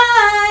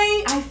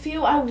tonight.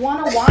 I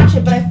want to watch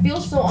it, but I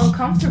feel so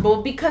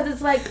uncomfortable because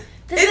it's like,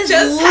 this is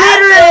just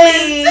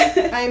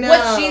literally I know.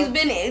 what she's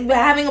been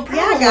having a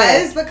problem with. Yeah,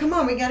 guys, but come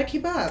on, we gotta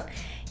keep up.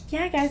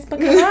 Yeah, guys, but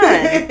come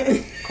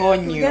on.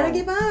 Coño. We gotta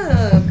keep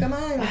up. Come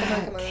on.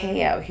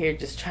 Okay, out here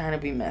just trying to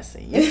be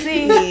messy. You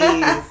see?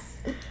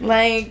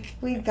 Like,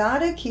 we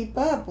gotta keep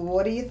up.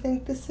 What do you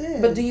think this is?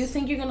 But do you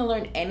think you're gonna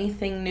learn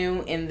anything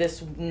new in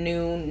this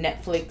new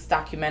Netflix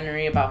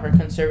documentary about her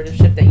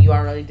conservatorship that you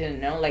already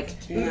didn't know? Like,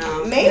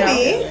 no, maybe. Not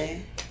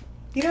really.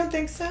 You don't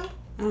think so?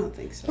 I don't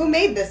think so. Who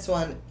made this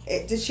one?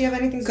 Did she have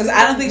anything to do with it? Because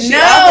I don't think she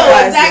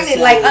authorized exactly.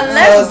 This like, one.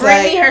 unless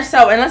Britney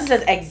herself, unless it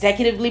says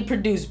executively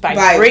produced by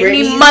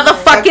Britney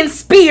motherfucking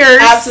Spears.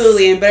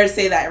 Absolutely, and better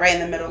say that right in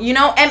the middle.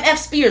 MF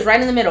Spears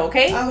right in the middle,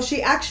 okay? Oh,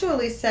 she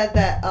actually said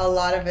that a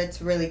lot of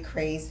it's really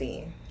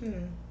crazy.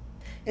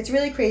 It's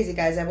really crazy,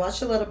 guys. I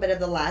watched a little bit of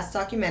the last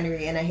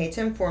documentary, and I hate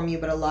to inform you,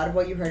 but a lot of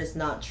what you heard is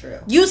not true.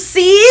 You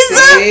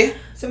see?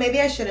 So maybe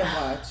I shouldn't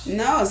watch.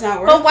 No, it's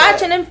not worth But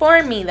watch and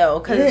inform me, though,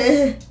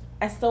 because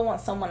I still want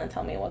someone to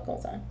tell me what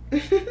goes on.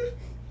 What's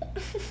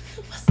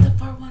the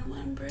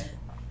 411, Britt?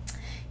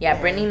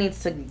 Yeah, Brittany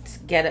needs to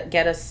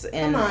get us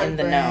in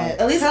the know.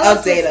 At least Tell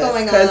us update what's us,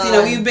 going because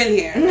on. we've been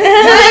here.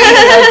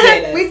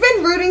 We've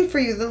been rooting for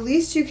you. The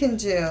least you can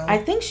do. I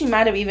think she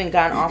might have even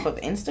gotten off of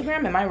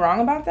Instagram. Am I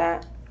wrong about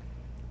that?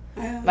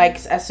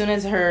 Like, as soon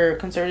as her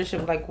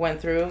conservatorship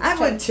went through, I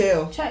would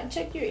too.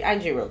 Check your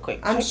IG real quick.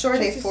 I'm sure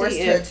they forced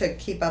her to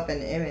keep up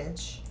an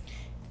image.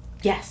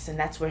 Yes, and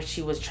that's where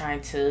she was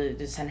trying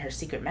to send her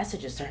secret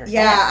messages to her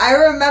Yeah, fans. I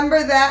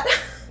remember that.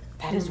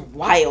 That is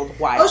wild.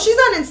 Oh, she's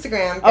on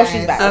Instagram, guys. Oh,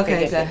 she's back.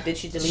 Okay, good. Did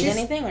she delete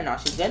anything or no?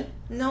 She's good?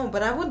 No,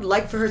 but I would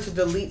like for her to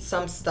delete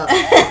some stuff.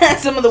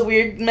 Some of the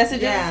weird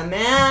messages? Yeah,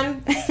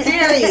 man.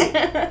 Scary.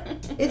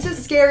 It's a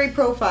scary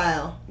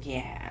profile.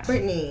 Yeah.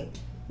 Brittany,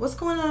 what's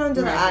going on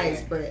under the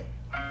eyes, Britt?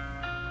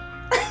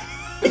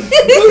 And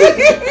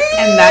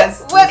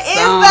that's what is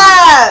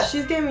that?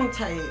 She's getting me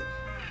tight.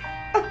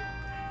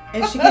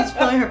 And she keeps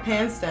pulling her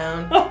pants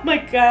down. Oh my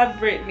God,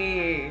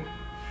 Brittany.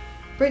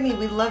 Brittany,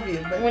 we love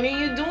you. But what are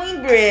you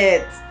doing,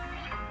 Britt?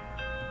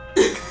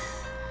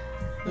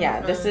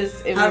 Yeah,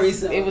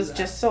 it was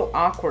just so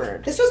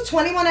awkward. This was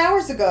 21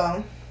 hours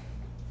ago.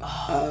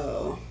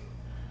 Oh.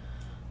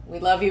 We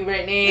love you,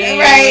 Brittany.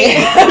 Right.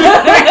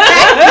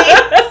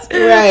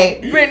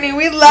 Right. Brittany,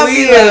 we love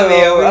you. We love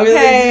you. We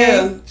okay?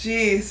 really do.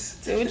 Jeez.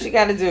 Do what you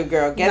gotta do,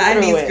 girl. Get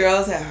 90s through it.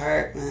 girls at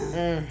heart,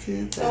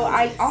 man. So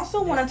I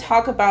also want to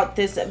talk about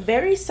this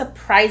very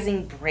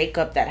surprising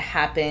breakup that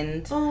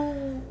happened.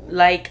 Oh.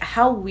 Like,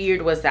 how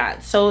weird was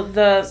that? So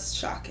the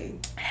shocking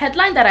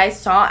headline that I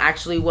saw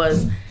actually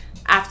was,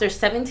 after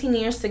 17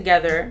 years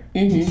together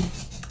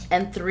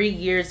and 3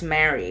 years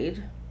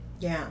married,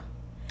 Yeah.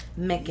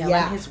 Miguel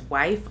and his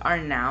wife are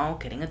now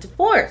getting a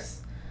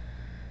divorce.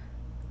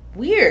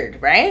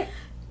 Weird, right?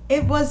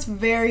 It was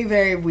very,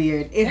 very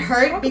weird. It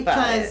hurt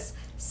because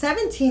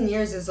 17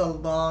 years is a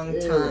long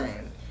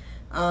time.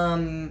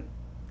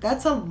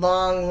 That's a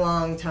long,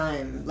 long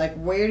time. Like,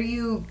 where do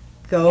you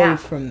go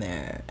from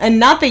there? And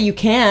not that you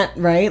can't,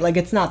 right? Like,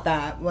 it's not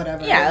that,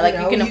 whatever. Yeah, like,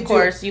 you can, of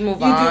course, you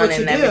move on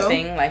and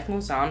everything. Life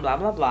moves on, blah,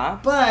 blah, blah.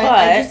 But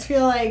I just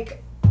feel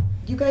like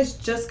you guys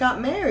just got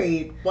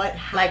married. What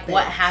happened? Like,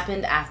 what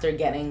happened after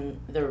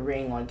getting the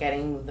ring or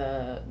getting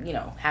the,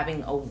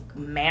 having a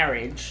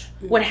marriage?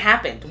 What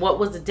happened? What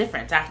was the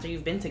difference after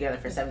you've been together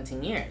for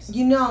 17 years?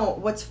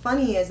 What's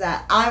funny is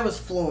that I was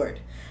floored.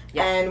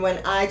 Yeah. And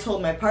when I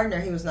told my partner,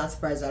 he was not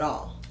surprised at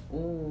all.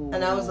 Ooh,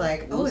 and I was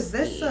like, oh, is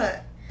this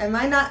am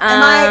I not,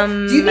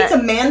 do you need to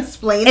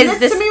mansplain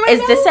this to me right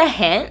now? Is this a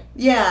hint?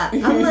 Yeah.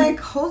 I'm like,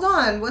 hold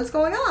on, what's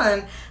going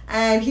on?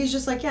 And he's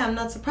just like, yeah, I'm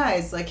not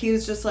surprised. Like, he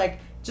was just like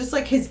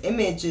his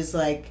image is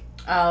like,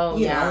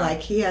 you know, like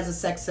he has a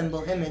sex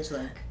symbol image,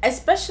 like.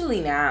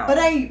 Especially now. But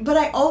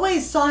I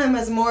always saw him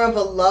as more of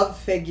a love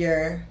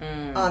figure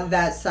on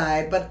that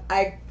side. But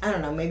I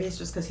don't know. Maybe it's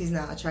just because he's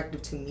not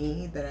attractive to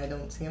me that I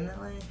don't see him that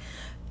way.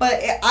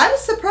 But I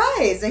was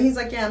surprised, and he's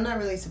like, "Yeah, I'm not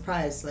really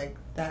surprised." Like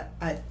that.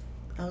 I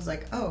was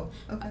like, "Oh,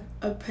 okay."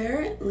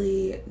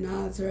 Apparently,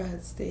 Nazra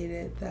had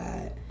stated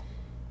that,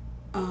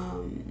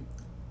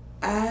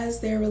 as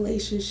their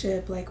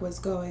relationship was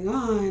going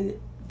on,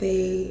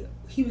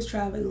 he was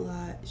traveling a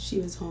lot. She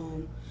was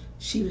home.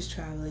 She was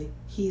traveling.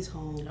 He's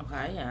home.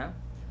 Okay, yeah.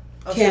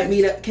 Can't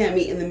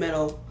meet in the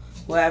middle,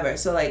 whatever.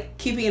 So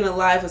keeping it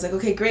alive was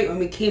okay, great. When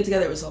we came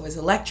together, it was always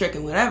electric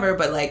and whatever.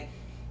 But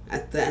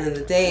at the end of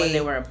the day, when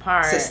they were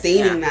apart,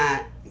 sustaining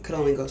that could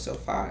only go so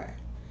far.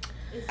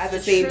 At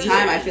the same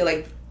time, I feel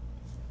like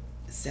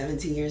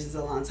 17 years is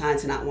a long time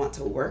to not want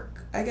to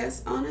work, I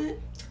guess, on it.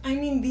 I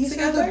mean, these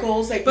are the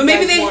goals that. But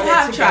maybe they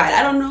have tried.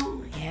 I don't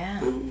know. Yeah.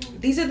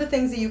 These are the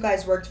things that you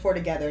guys worked for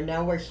together.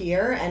 Now we're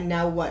here, and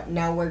now what?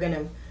 Now we're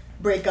gonna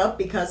break up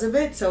because of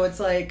it. So it's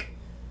like,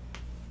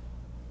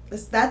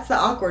 that's the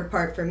awkward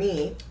part for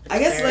me. I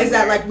guess is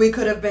that we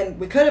could have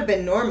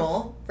been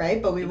normal, right?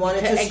 But we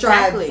wanted to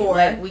strive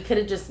for. We could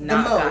have just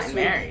not gotten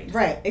married.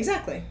 Right.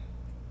 Exactly.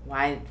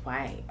 Why?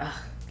 Ugh,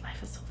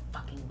 life is so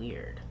fucking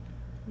weird.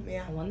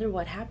 Yeah. I wonder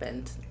what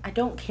happened. I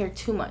don't care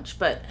too much,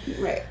 but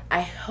right.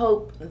 I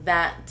hope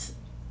that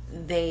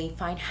they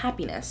find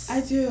happiness. I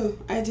do.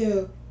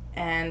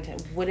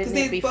 And wouldn't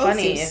it be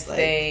funny if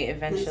they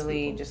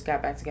eventually just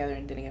got back together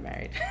and didn't get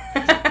married?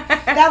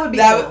 That would be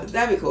cool.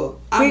 That'd be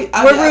cool.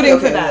 We're rooting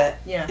for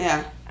that.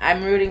 Yeah.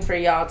 I'm rooting for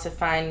y'all to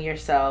find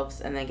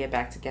yourselves and then get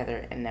back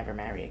together and never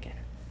marry again.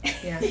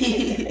 Yeah. They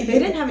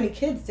didn't have any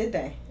kids, did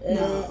they?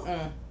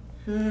 No.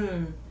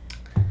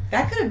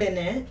 That could have been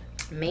it.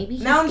 Maybe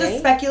he's now I'm gay? just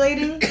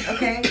speculating.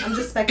 Okay, I'm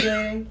just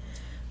speculating.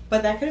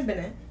 But that could have been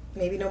it.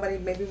 Maybe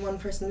one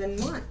person didn't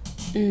want.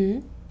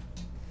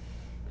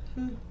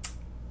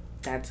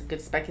 That's a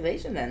good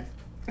speculation then.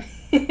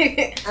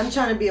 I'm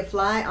trying to be a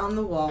fly on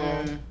the wall.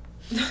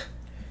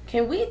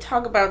 Can we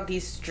talk about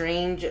these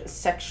strange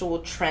sexual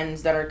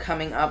trends that are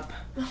coming up?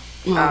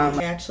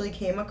 I actually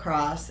came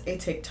across a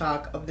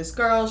TikTok of this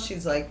girl.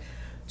 She's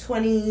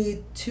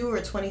 22 or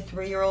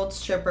 23-year-old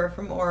stripper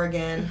from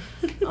Oregon.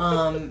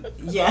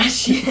 Yeah,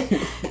 she.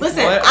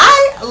 Listen,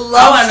 I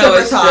love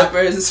stripper talk.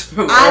 Strippers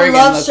from Oregon I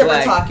love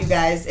stripper talk, you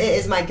guys. It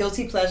is my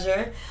guilty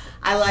pleasure.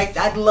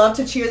 I'd love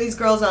to cheer these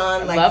girls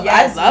on. I love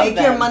make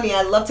them. Your money.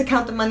 I love to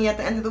count the money at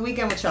the end of the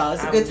weekend with y'all.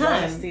 It's a good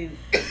time.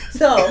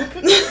 So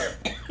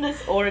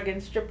this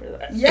Oregon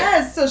stripper.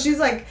 Yes, so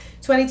she's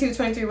 22,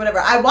 23, whatever.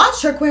 I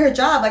watched her quit her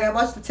job. I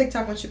watched the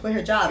TikTok when she quit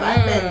her job.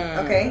 I've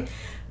been okay.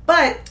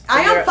 But so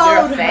I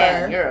unfollowed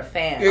her. You're a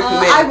fan.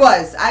 I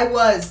was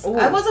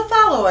a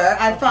follower.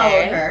 I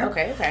followed her.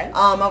 Okay.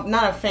 I'm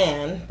not a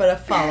fan, but a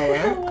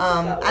follower.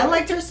 I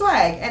liked her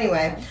swag.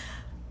 Anyway,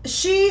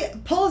 she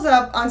pulls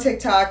up on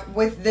TikTok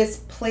with this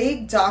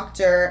plague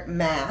doctor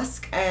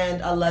mask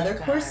and a leather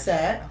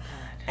corset.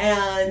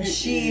 And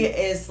she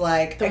is the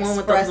one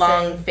with the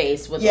long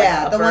face with the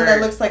bird. One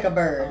that looks like a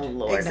bird. Oh,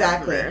 Lord,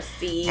 exactly. Have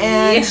mercy.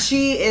 And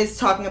she is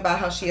talking about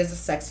how she is a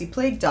sexy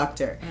plague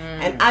doctor,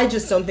 and I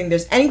just don't think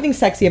there's anything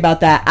sexy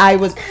about that. I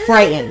was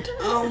frightened,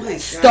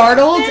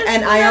 startled,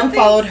 and I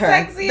unfollowed her.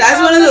 That's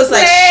one of those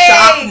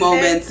shock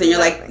moments, and you're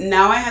like,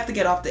 now I have to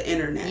get off the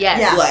internet.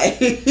 Yes.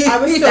 I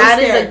was so that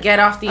scared. Is a get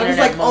off the internet.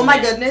 I was like, moment. oh my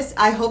goodness,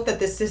 I hope that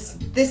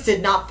this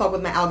did not fuck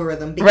with my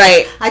algorithm. Because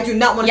right. I do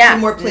not want to see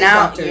more plague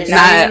doctors.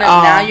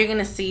 Now you're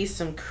gonna see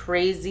some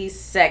crazy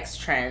sex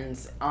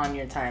trends on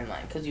your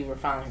timeline because you were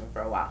following her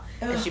for a while.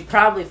 And she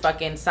probably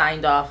fucking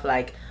signed off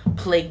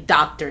plague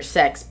doctor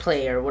sex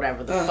play or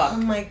whatever the fuck. Oh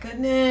my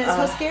goodness,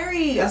 how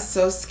scary. That's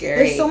so scary.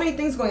 There's so many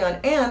things going on.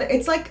 And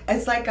it's like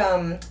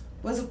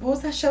what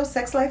was that show,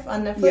 Sex Life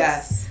on Netflix?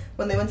 Yes.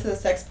 When they went to the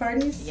sex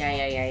parties?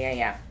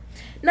 Yeah.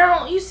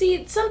 Now, you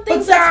see, some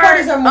things sex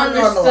parties are more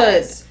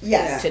normalized.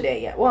 Yes.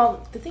 Today, yeah.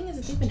 Well, the thing is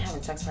that they've been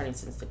having sex parties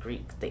since the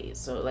Greek days.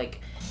 So,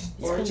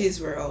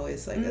 orgies were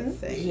always a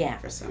thing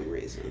for some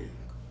reason.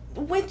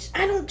 which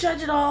I don't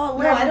judge at all.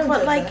 Whatever, I don't but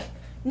judge like that.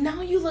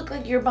 now you look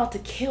like you're about to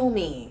kill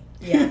me.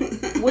 Yeah.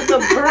 With a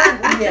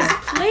bird with this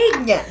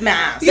plague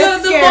mask. Yo,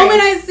 the scary.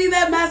 moment I see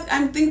that mask,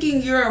 I'm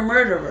thinking you're a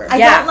murderer. I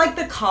don't like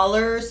the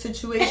collar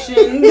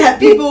situation that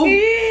people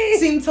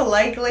seem to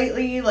like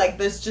lately. Like,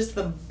 there's just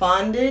the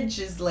bondage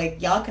is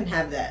like, y'all can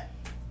have that.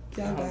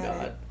 Y'all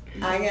got it.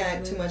 I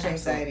got too much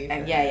anxiety.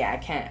 And I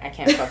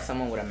can't fuck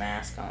someone with a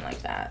mask on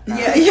like that. No.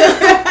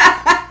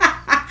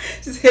 Yeah.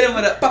 Just hit him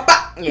with a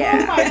pop.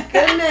 Yeah. Oh my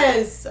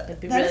goodness.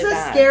 It'd be That is really a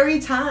bad. scary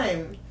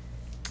time.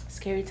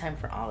 Scary time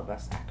for all of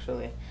us,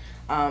 actually.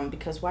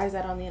 Because why is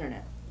that on the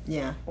internet?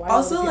 Yeah. Why do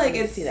Also, other like,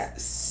 people it's see that?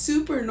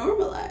 super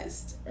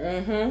normalized.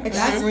 Mm-hmm.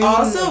 That's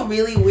also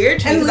really weird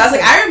to me. Because I was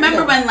like, I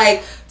remember when,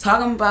 like,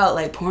 talking about,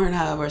 like,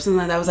 Pornhub or something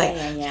like that. I was like,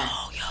 No.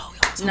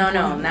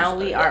 Now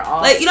we are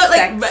all like, you know,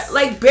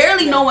 like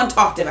barely no one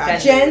talked about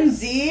it. Gen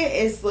Z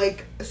is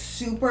like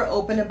super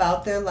open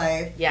about their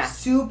life. Yeah.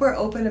 Super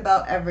open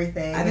about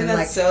everything. I think and, that's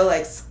like, so,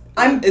 like,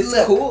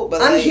 it's cool,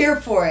 but I'm like, here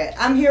for it.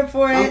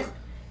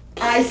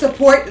 I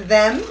support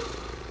them.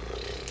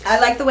 I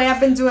like the way I've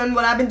been doing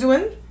what I've been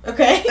doing.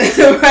 Okay.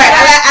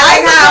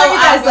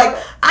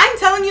 I'm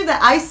telling you that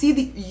I see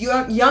the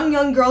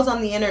young girls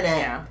on the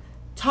internet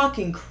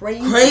talking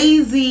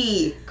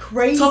crazy.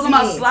 Talking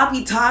about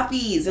sloppy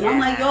toppies. And I'm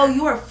like, yo,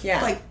 you are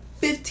like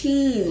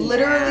 15.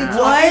 Literally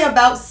talking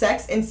about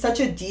sex in such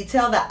a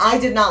detail that I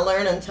did not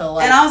learn until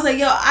like. And I was like,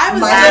 yo, I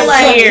was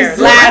last year,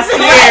 bro.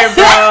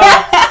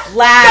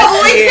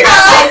 Last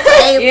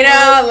year. You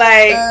know,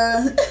 like,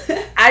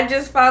 I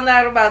just found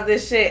out about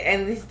this shit,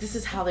 and this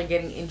is how they're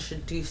getting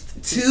introduced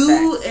to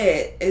sex.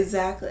 it.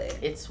 Exactly.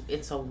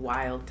 It's a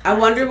wild time. I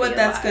wonder to what be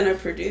that's alive. gonna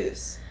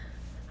produce.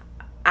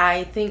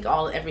 I think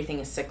everything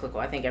is cyclical.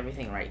 I think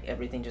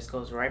everything just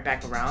goes right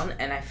back around,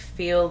 and I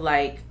feel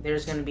like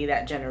there's gonna be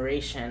that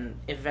generation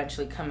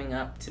eventually coming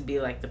up to be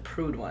like the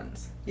prude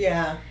ones.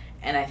 Yeah.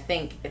 And I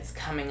think it's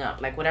coming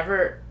up, like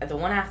the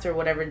one after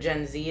whatever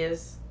Gen Z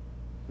is,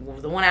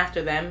 the one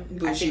after them.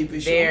 I think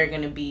they're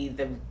gonna be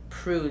the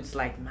prudes.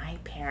 Like, my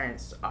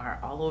parents are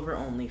all over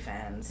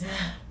OnlyFans.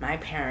 My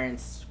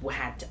parents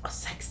had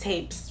sex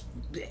tapes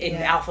in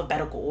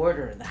alphabetical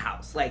order in the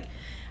house. Like,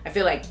 I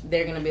feel like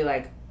they're gonna be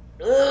like,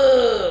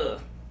 ugh.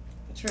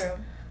 True.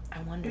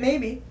 I wonder.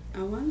 Maybe.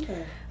 I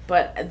wonder.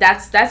 But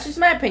that's just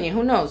my opinion.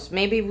 Who knows?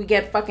 Maybe we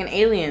get fucking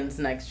aliens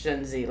next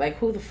Gen Z. Like,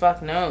 who the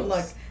fuck knows?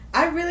 Look,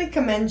 I really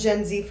commend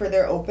Gen Z for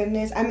their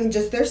openness. I mean,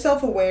 just their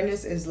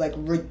self-awareness is like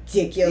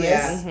ridiculous.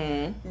 Yeah.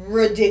 Mm-hmm.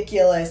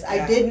 Ridiculous.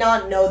 Yeah. I did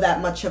not know that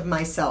much of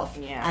myself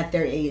at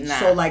their age. Nah.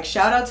 So like,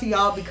 shout out to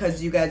y'all,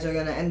 because you guys are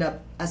gonna end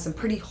up as some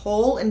pretty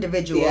whole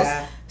individuals.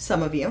 Yeah.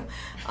 Some of you.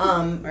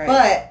 Right.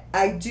 But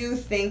I do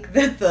think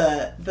that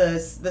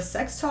the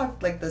sex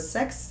talk, like the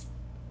sex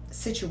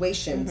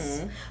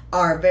situations,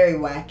 are very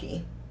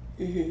wacky.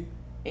 Mm-hmm.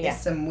 Yeah.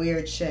 It's some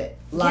weird shit.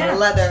 A lot of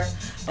leather,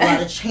 a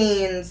lot of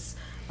chains,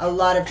 a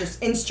lot of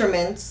just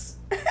instruments.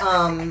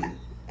 And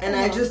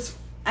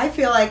I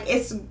feel like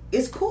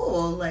it's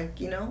cool,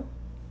 like, you know?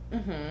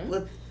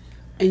 With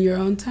in your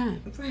own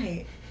time.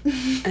 Right.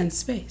 And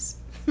space.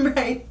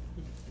 Right.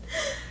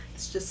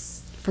 It's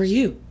just for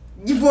you.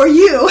 For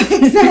you.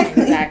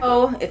 Exactly.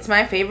 Oh, it's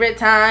my favorite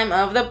time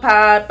of the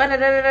pod.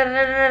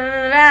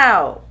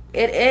 Now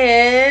it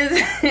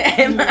is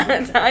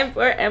time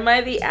for Am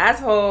I the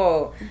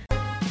Asshole?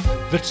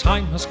 The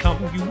time has come,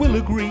 you will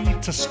agree,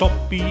 to stop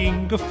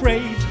being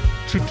afraid,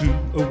 to do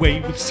away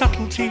with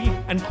subtlety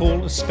and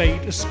call a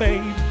spade a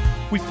spade.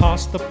 We've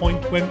passed the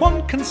point when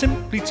one can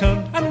simply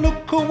turn and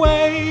look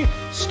away.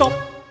 Stop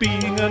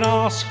being an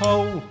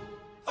asshole.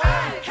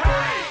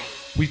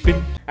 We've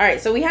been... Alright,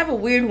 so we have a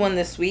weird one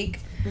this week.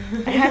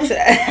 I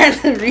had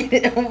to read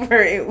it over.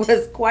 It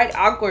was quite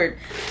awkward.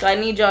 So I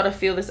need y'all to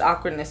feel this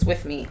awkwardness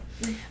with me.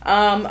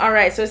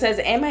 Alright, so it says,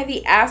 am I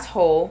the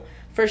asshole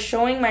for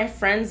showing my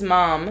friend's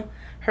mom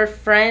her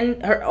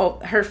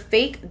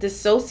fake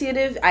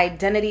dissociative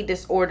identity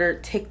disorder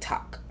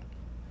TikTok?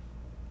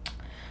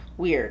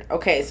 Weird.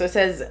 Okay, so it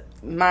says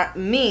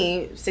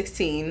me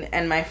 16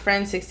 and my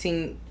friend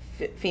 16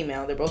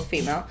 female, they're both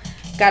female,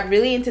 got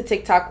really into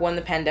TikTok when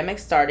the pandemic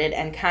started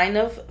and kind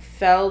of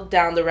fell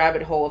down the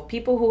rabbit hole of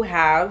people who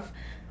have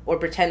or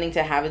pretending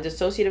to have a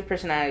dissociative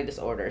personality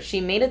disorder. She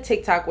made a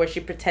TikTok where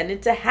she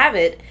pretended to have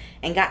it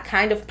and got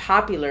kind of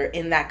popular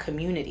in that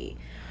community.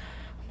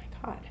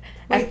 Oh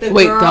my god.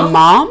 Wait, the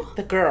mom?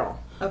 The girl.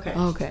 Okay.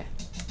 Okay.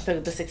 The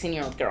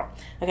 16-year-old girl.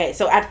 Okay,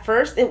 so at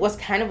first it was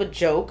kind of a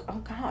joke. Oh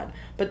god.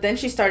 But then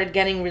she started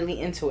getting really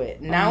into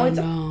it. Now it's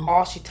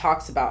all she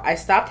talks about. I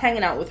stopped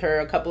hanging out with her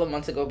a couple of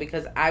months ago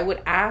because I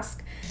would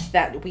ask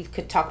that we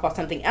could talk about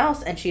something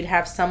else and she'd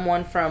have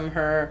someone from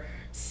her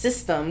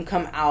system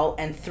come out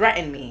and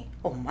threaten me.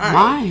 Oh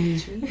my.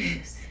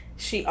 Jeez.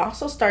 She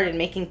also started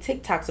making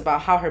TikToks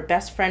about how her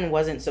best friend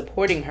wasn't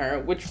supporting her,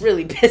 which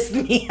really pissed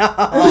me off.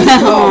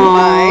 Oh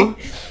my.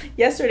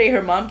 Yesterday,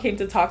 her mom came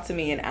to talk to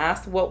me and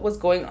asked what was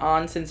going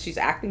on since she's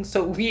acting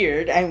so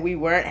weird and we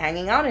weren't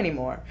hanging out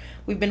anymore.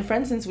 We've been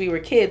friends since we were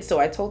kids,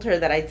 so I told her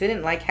that I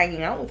didn't like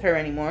hanging out with her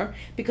anymore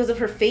because of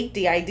her fake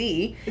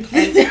DID and,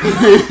 and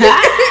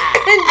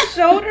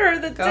showed her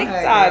the Go TikTok.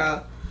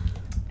 ahead,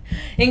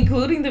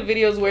 including the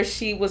videos where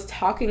she was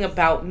talking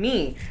about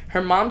me.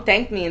 Her mom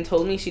thanked me and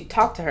told me she'd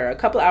talk to her. A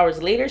couple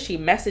hours later, she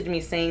messaged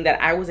me saying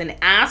that I was an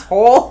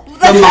asshole.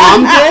 The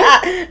mom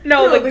did?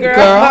 No, the girl.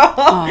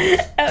 Oh.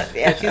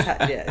 Yeah, she's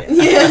hot.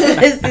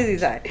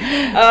 She's hot.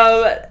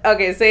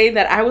 Okay, saying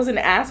that I was an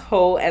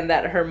asshole and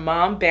that her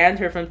mom banned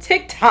her from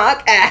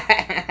TikTok.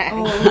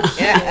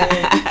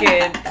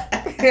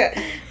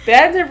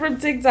 Banned her from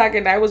TikTok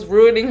and I was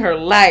ruining her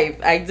life.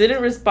 I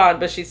didn't respond,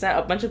 but she sent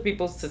a bunch of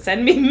people to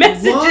send me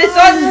messages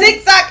on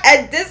TikTok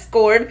and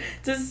Discord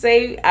to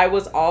say I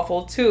was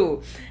awful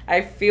too.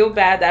 I feel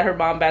bad that her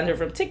mom banned her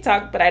from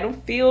TikTok, but I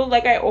don't feel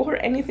like I owe her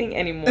anything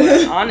anymore.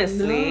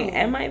 Honestly,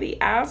 am I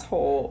the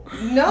asshole?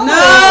 No,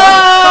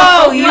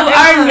 you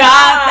are not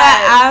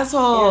that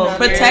asshole.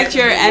 Protect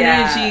your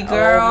energy,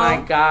 girl. Oh my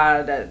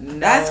god, no.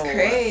 That's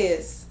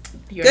crazy.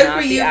 You're Good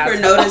not for the you asshole.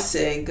 for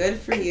noticing. Good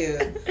for you.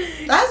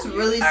 That's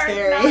really scary.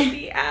 You're not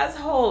the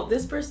asshole.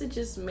 This person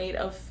just made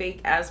a fake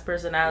ass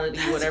personality,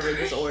 whatever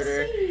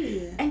disorder,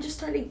 and just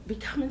started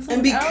becoming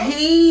something else.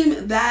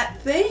 Became that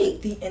thing.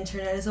 The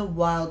internet is a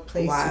wild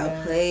place.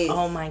 Wild place.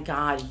 Oh my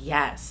god,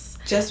 yes.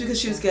 Just because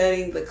she was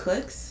getting the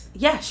clicks?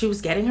 Yeah, she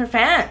was getting her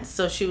fans,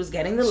 so she was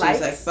getting the She likes.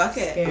 was like, fuck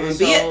it, I'm gonna So,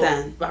 be it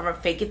then.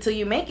 Fake it till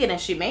you make it,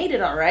 and she made it,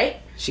 all right?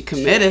 She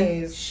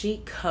committed.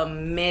 She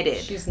committed.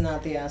 She's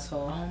not the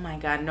asshole. Oh my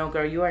god, no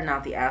girl, you are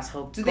not the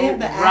asshole. Do they have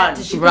the app? run?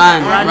 Did she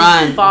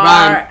Run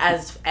far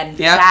as and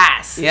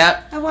fast.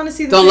 Yep. I want to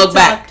see the Don't look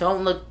TikTok. back.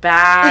 Don't look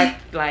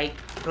back. Like,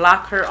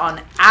 block her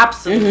on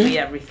absolutely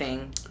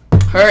everything.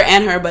 Her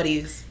and her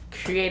buddies.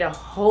 Create a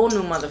whole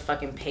new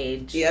motherfucking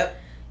page. Yep.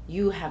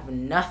 You have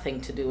nothing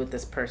to do with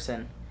this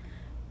person.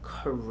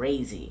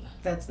 Crazy.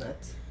 That's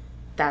nuts.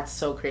 That's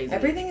so crazy.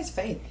 Everything is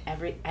fake.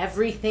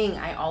 Everything.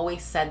 I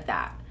always said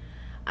that.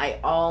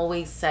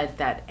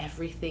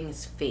 Everything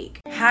is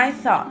fake. High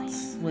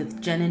Thoughts with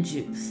Jen and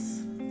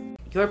Juice.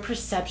 Your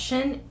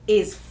perception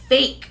is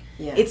fake.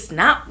 Yeah. It's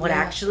not what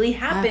actually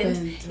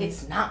happened.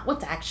 It's not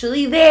what's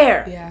actually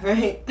there. Yeah.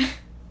 Right.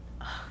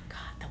 Oh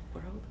God, the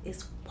world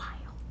is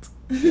wild.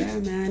 Yeah,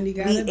 man. You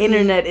gotta The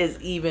internet is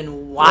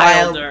even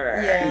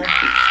wilder. Yeah.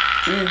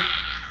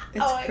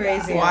 It's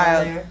crazy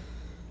out there.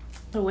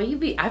 The way you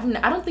be, I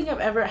don't think I've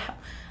ever.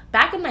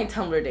 Back in my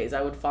Tumblr days,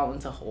 I would fall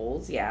into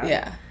holes. Yeah.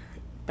 Yeah.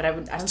 But I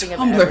don't think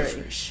Tumblr I've ever.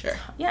 for sure.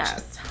 Yeah,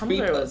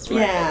 Tumblr was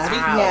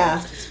Yeah.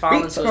 Just fall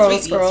into Scroll.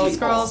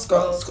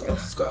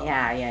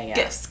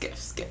 Yeah.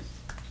 Skip.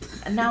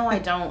 And now I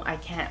don't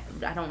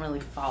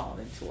really fall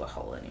into a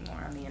hole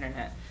anymore on the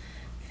internet.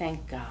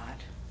 Thank God.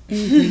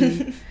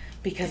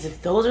 Because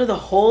if those are the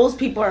holes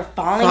people are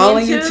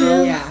falling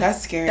into, yeah,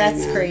 that's scary.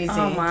 That's man. crazy.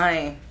 Oh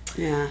my.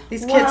 Yeah.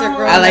 These kids are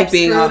growing I like up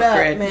being screwed off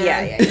grid. up, man.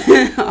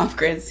 Yeah. Off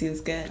grid seems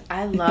good.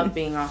 I love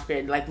being off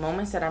grid. Like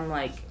moments that I'm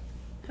like,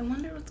 I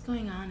wonder what's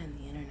going on in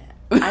the internet.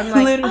 I'm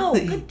like, oh,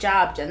 good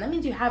job, Jen. That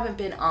means you haven't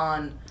been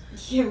on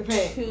too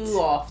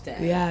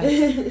often. Yeah.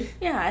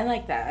 Yeah, I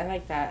like that. I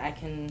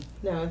can.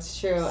 No, it's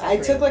true. I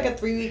took like a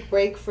 3-week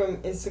break from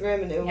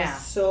Instagram and it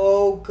was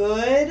so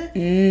good.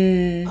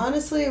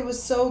 Honestly, it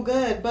was so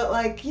good. But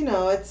like, you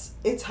know,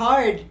 it's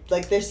hard.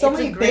 Like there's so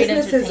many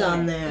businesses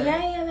on there.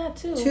 Yeah, that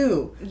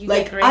too. You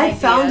like get great I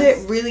ideas. found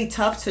it really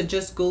tough to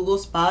just Google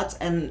spots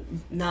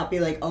and not be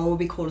like, oh, it would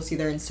be cool to see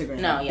their Instagram.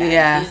 No,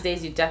 Yeah. These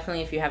days, you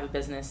definitely, if you have a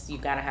business, you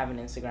gotta have an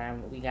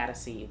Instagram. We gotta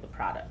see the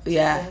product.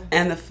 Yeah.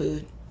 And the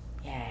food.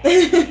 Yeah.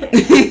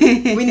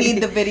 We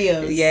need the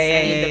videos.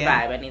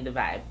 I need the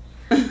vibe.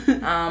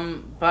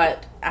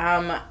 But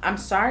I'm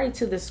sorry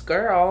to this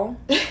girl.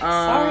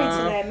 Sorry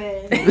to that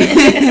man.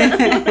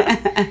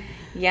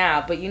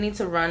 Yeah, but you need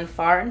to run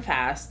far and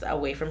fast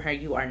away from her.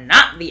 You are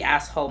not the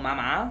asshole,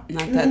 mama.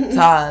 Not at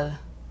all.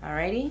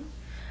 Alrighty.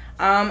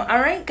 All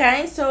right,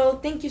 guys. So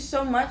thank you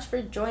so much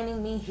for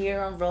joining me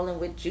here on Rolling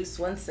with Juice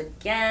once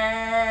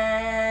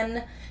again.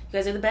 You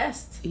guys are the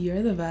best.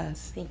 You're the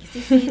best. Thank you,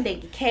 Cece.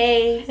 Thank you,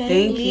 Kay.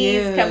 Thank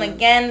Please you. come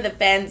again. The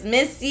fans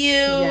miss you.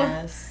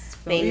 Yes.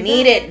 They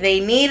need it. They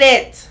need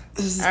it.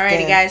 Alrighty,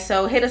 good. guys.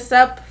 So hit us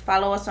up.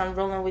 Follow us on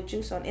Rolling with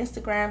Juice on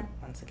Instagram.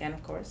 Once again,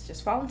 of course,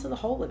 just fall into the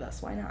hole with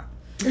us. Why not?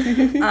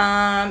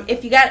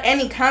 If you got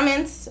any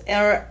comments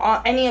or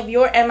any of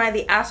your Am I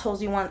the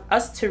Assholes you want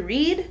us to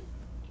read,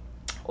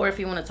 or if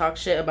you want to talk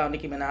shit about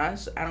Nicki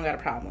Minaj, I don't got a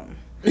problem.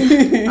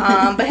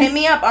 But hit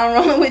me up on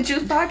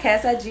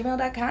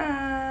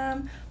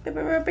rollingwithjuicepodcast@gmail.com. Smoke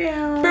one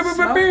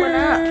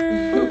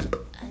up.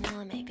 I know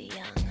I may be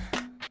young,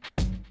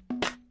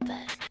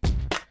 but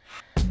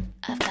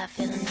I've got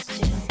feelings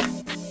too.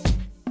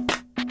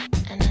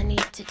 And I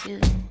need to do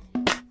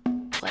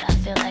what I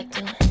feel like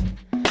doing.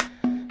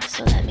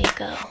 So let me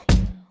go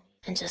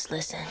and just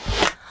listen.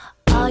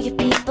 All you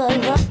people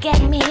look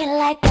at me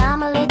like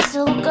I'm a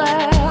little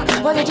girl.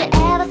 Well, did you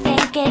ever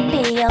think it'd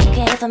be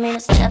okay for me to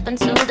step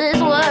into this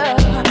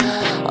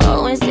world?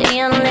 Always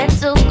saying,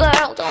 little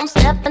girl, don't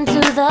step into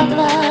the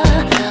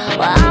club.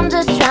 Well, I'm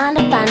just trying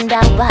to find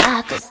out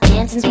why, 'cause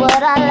dancing's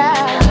what I love.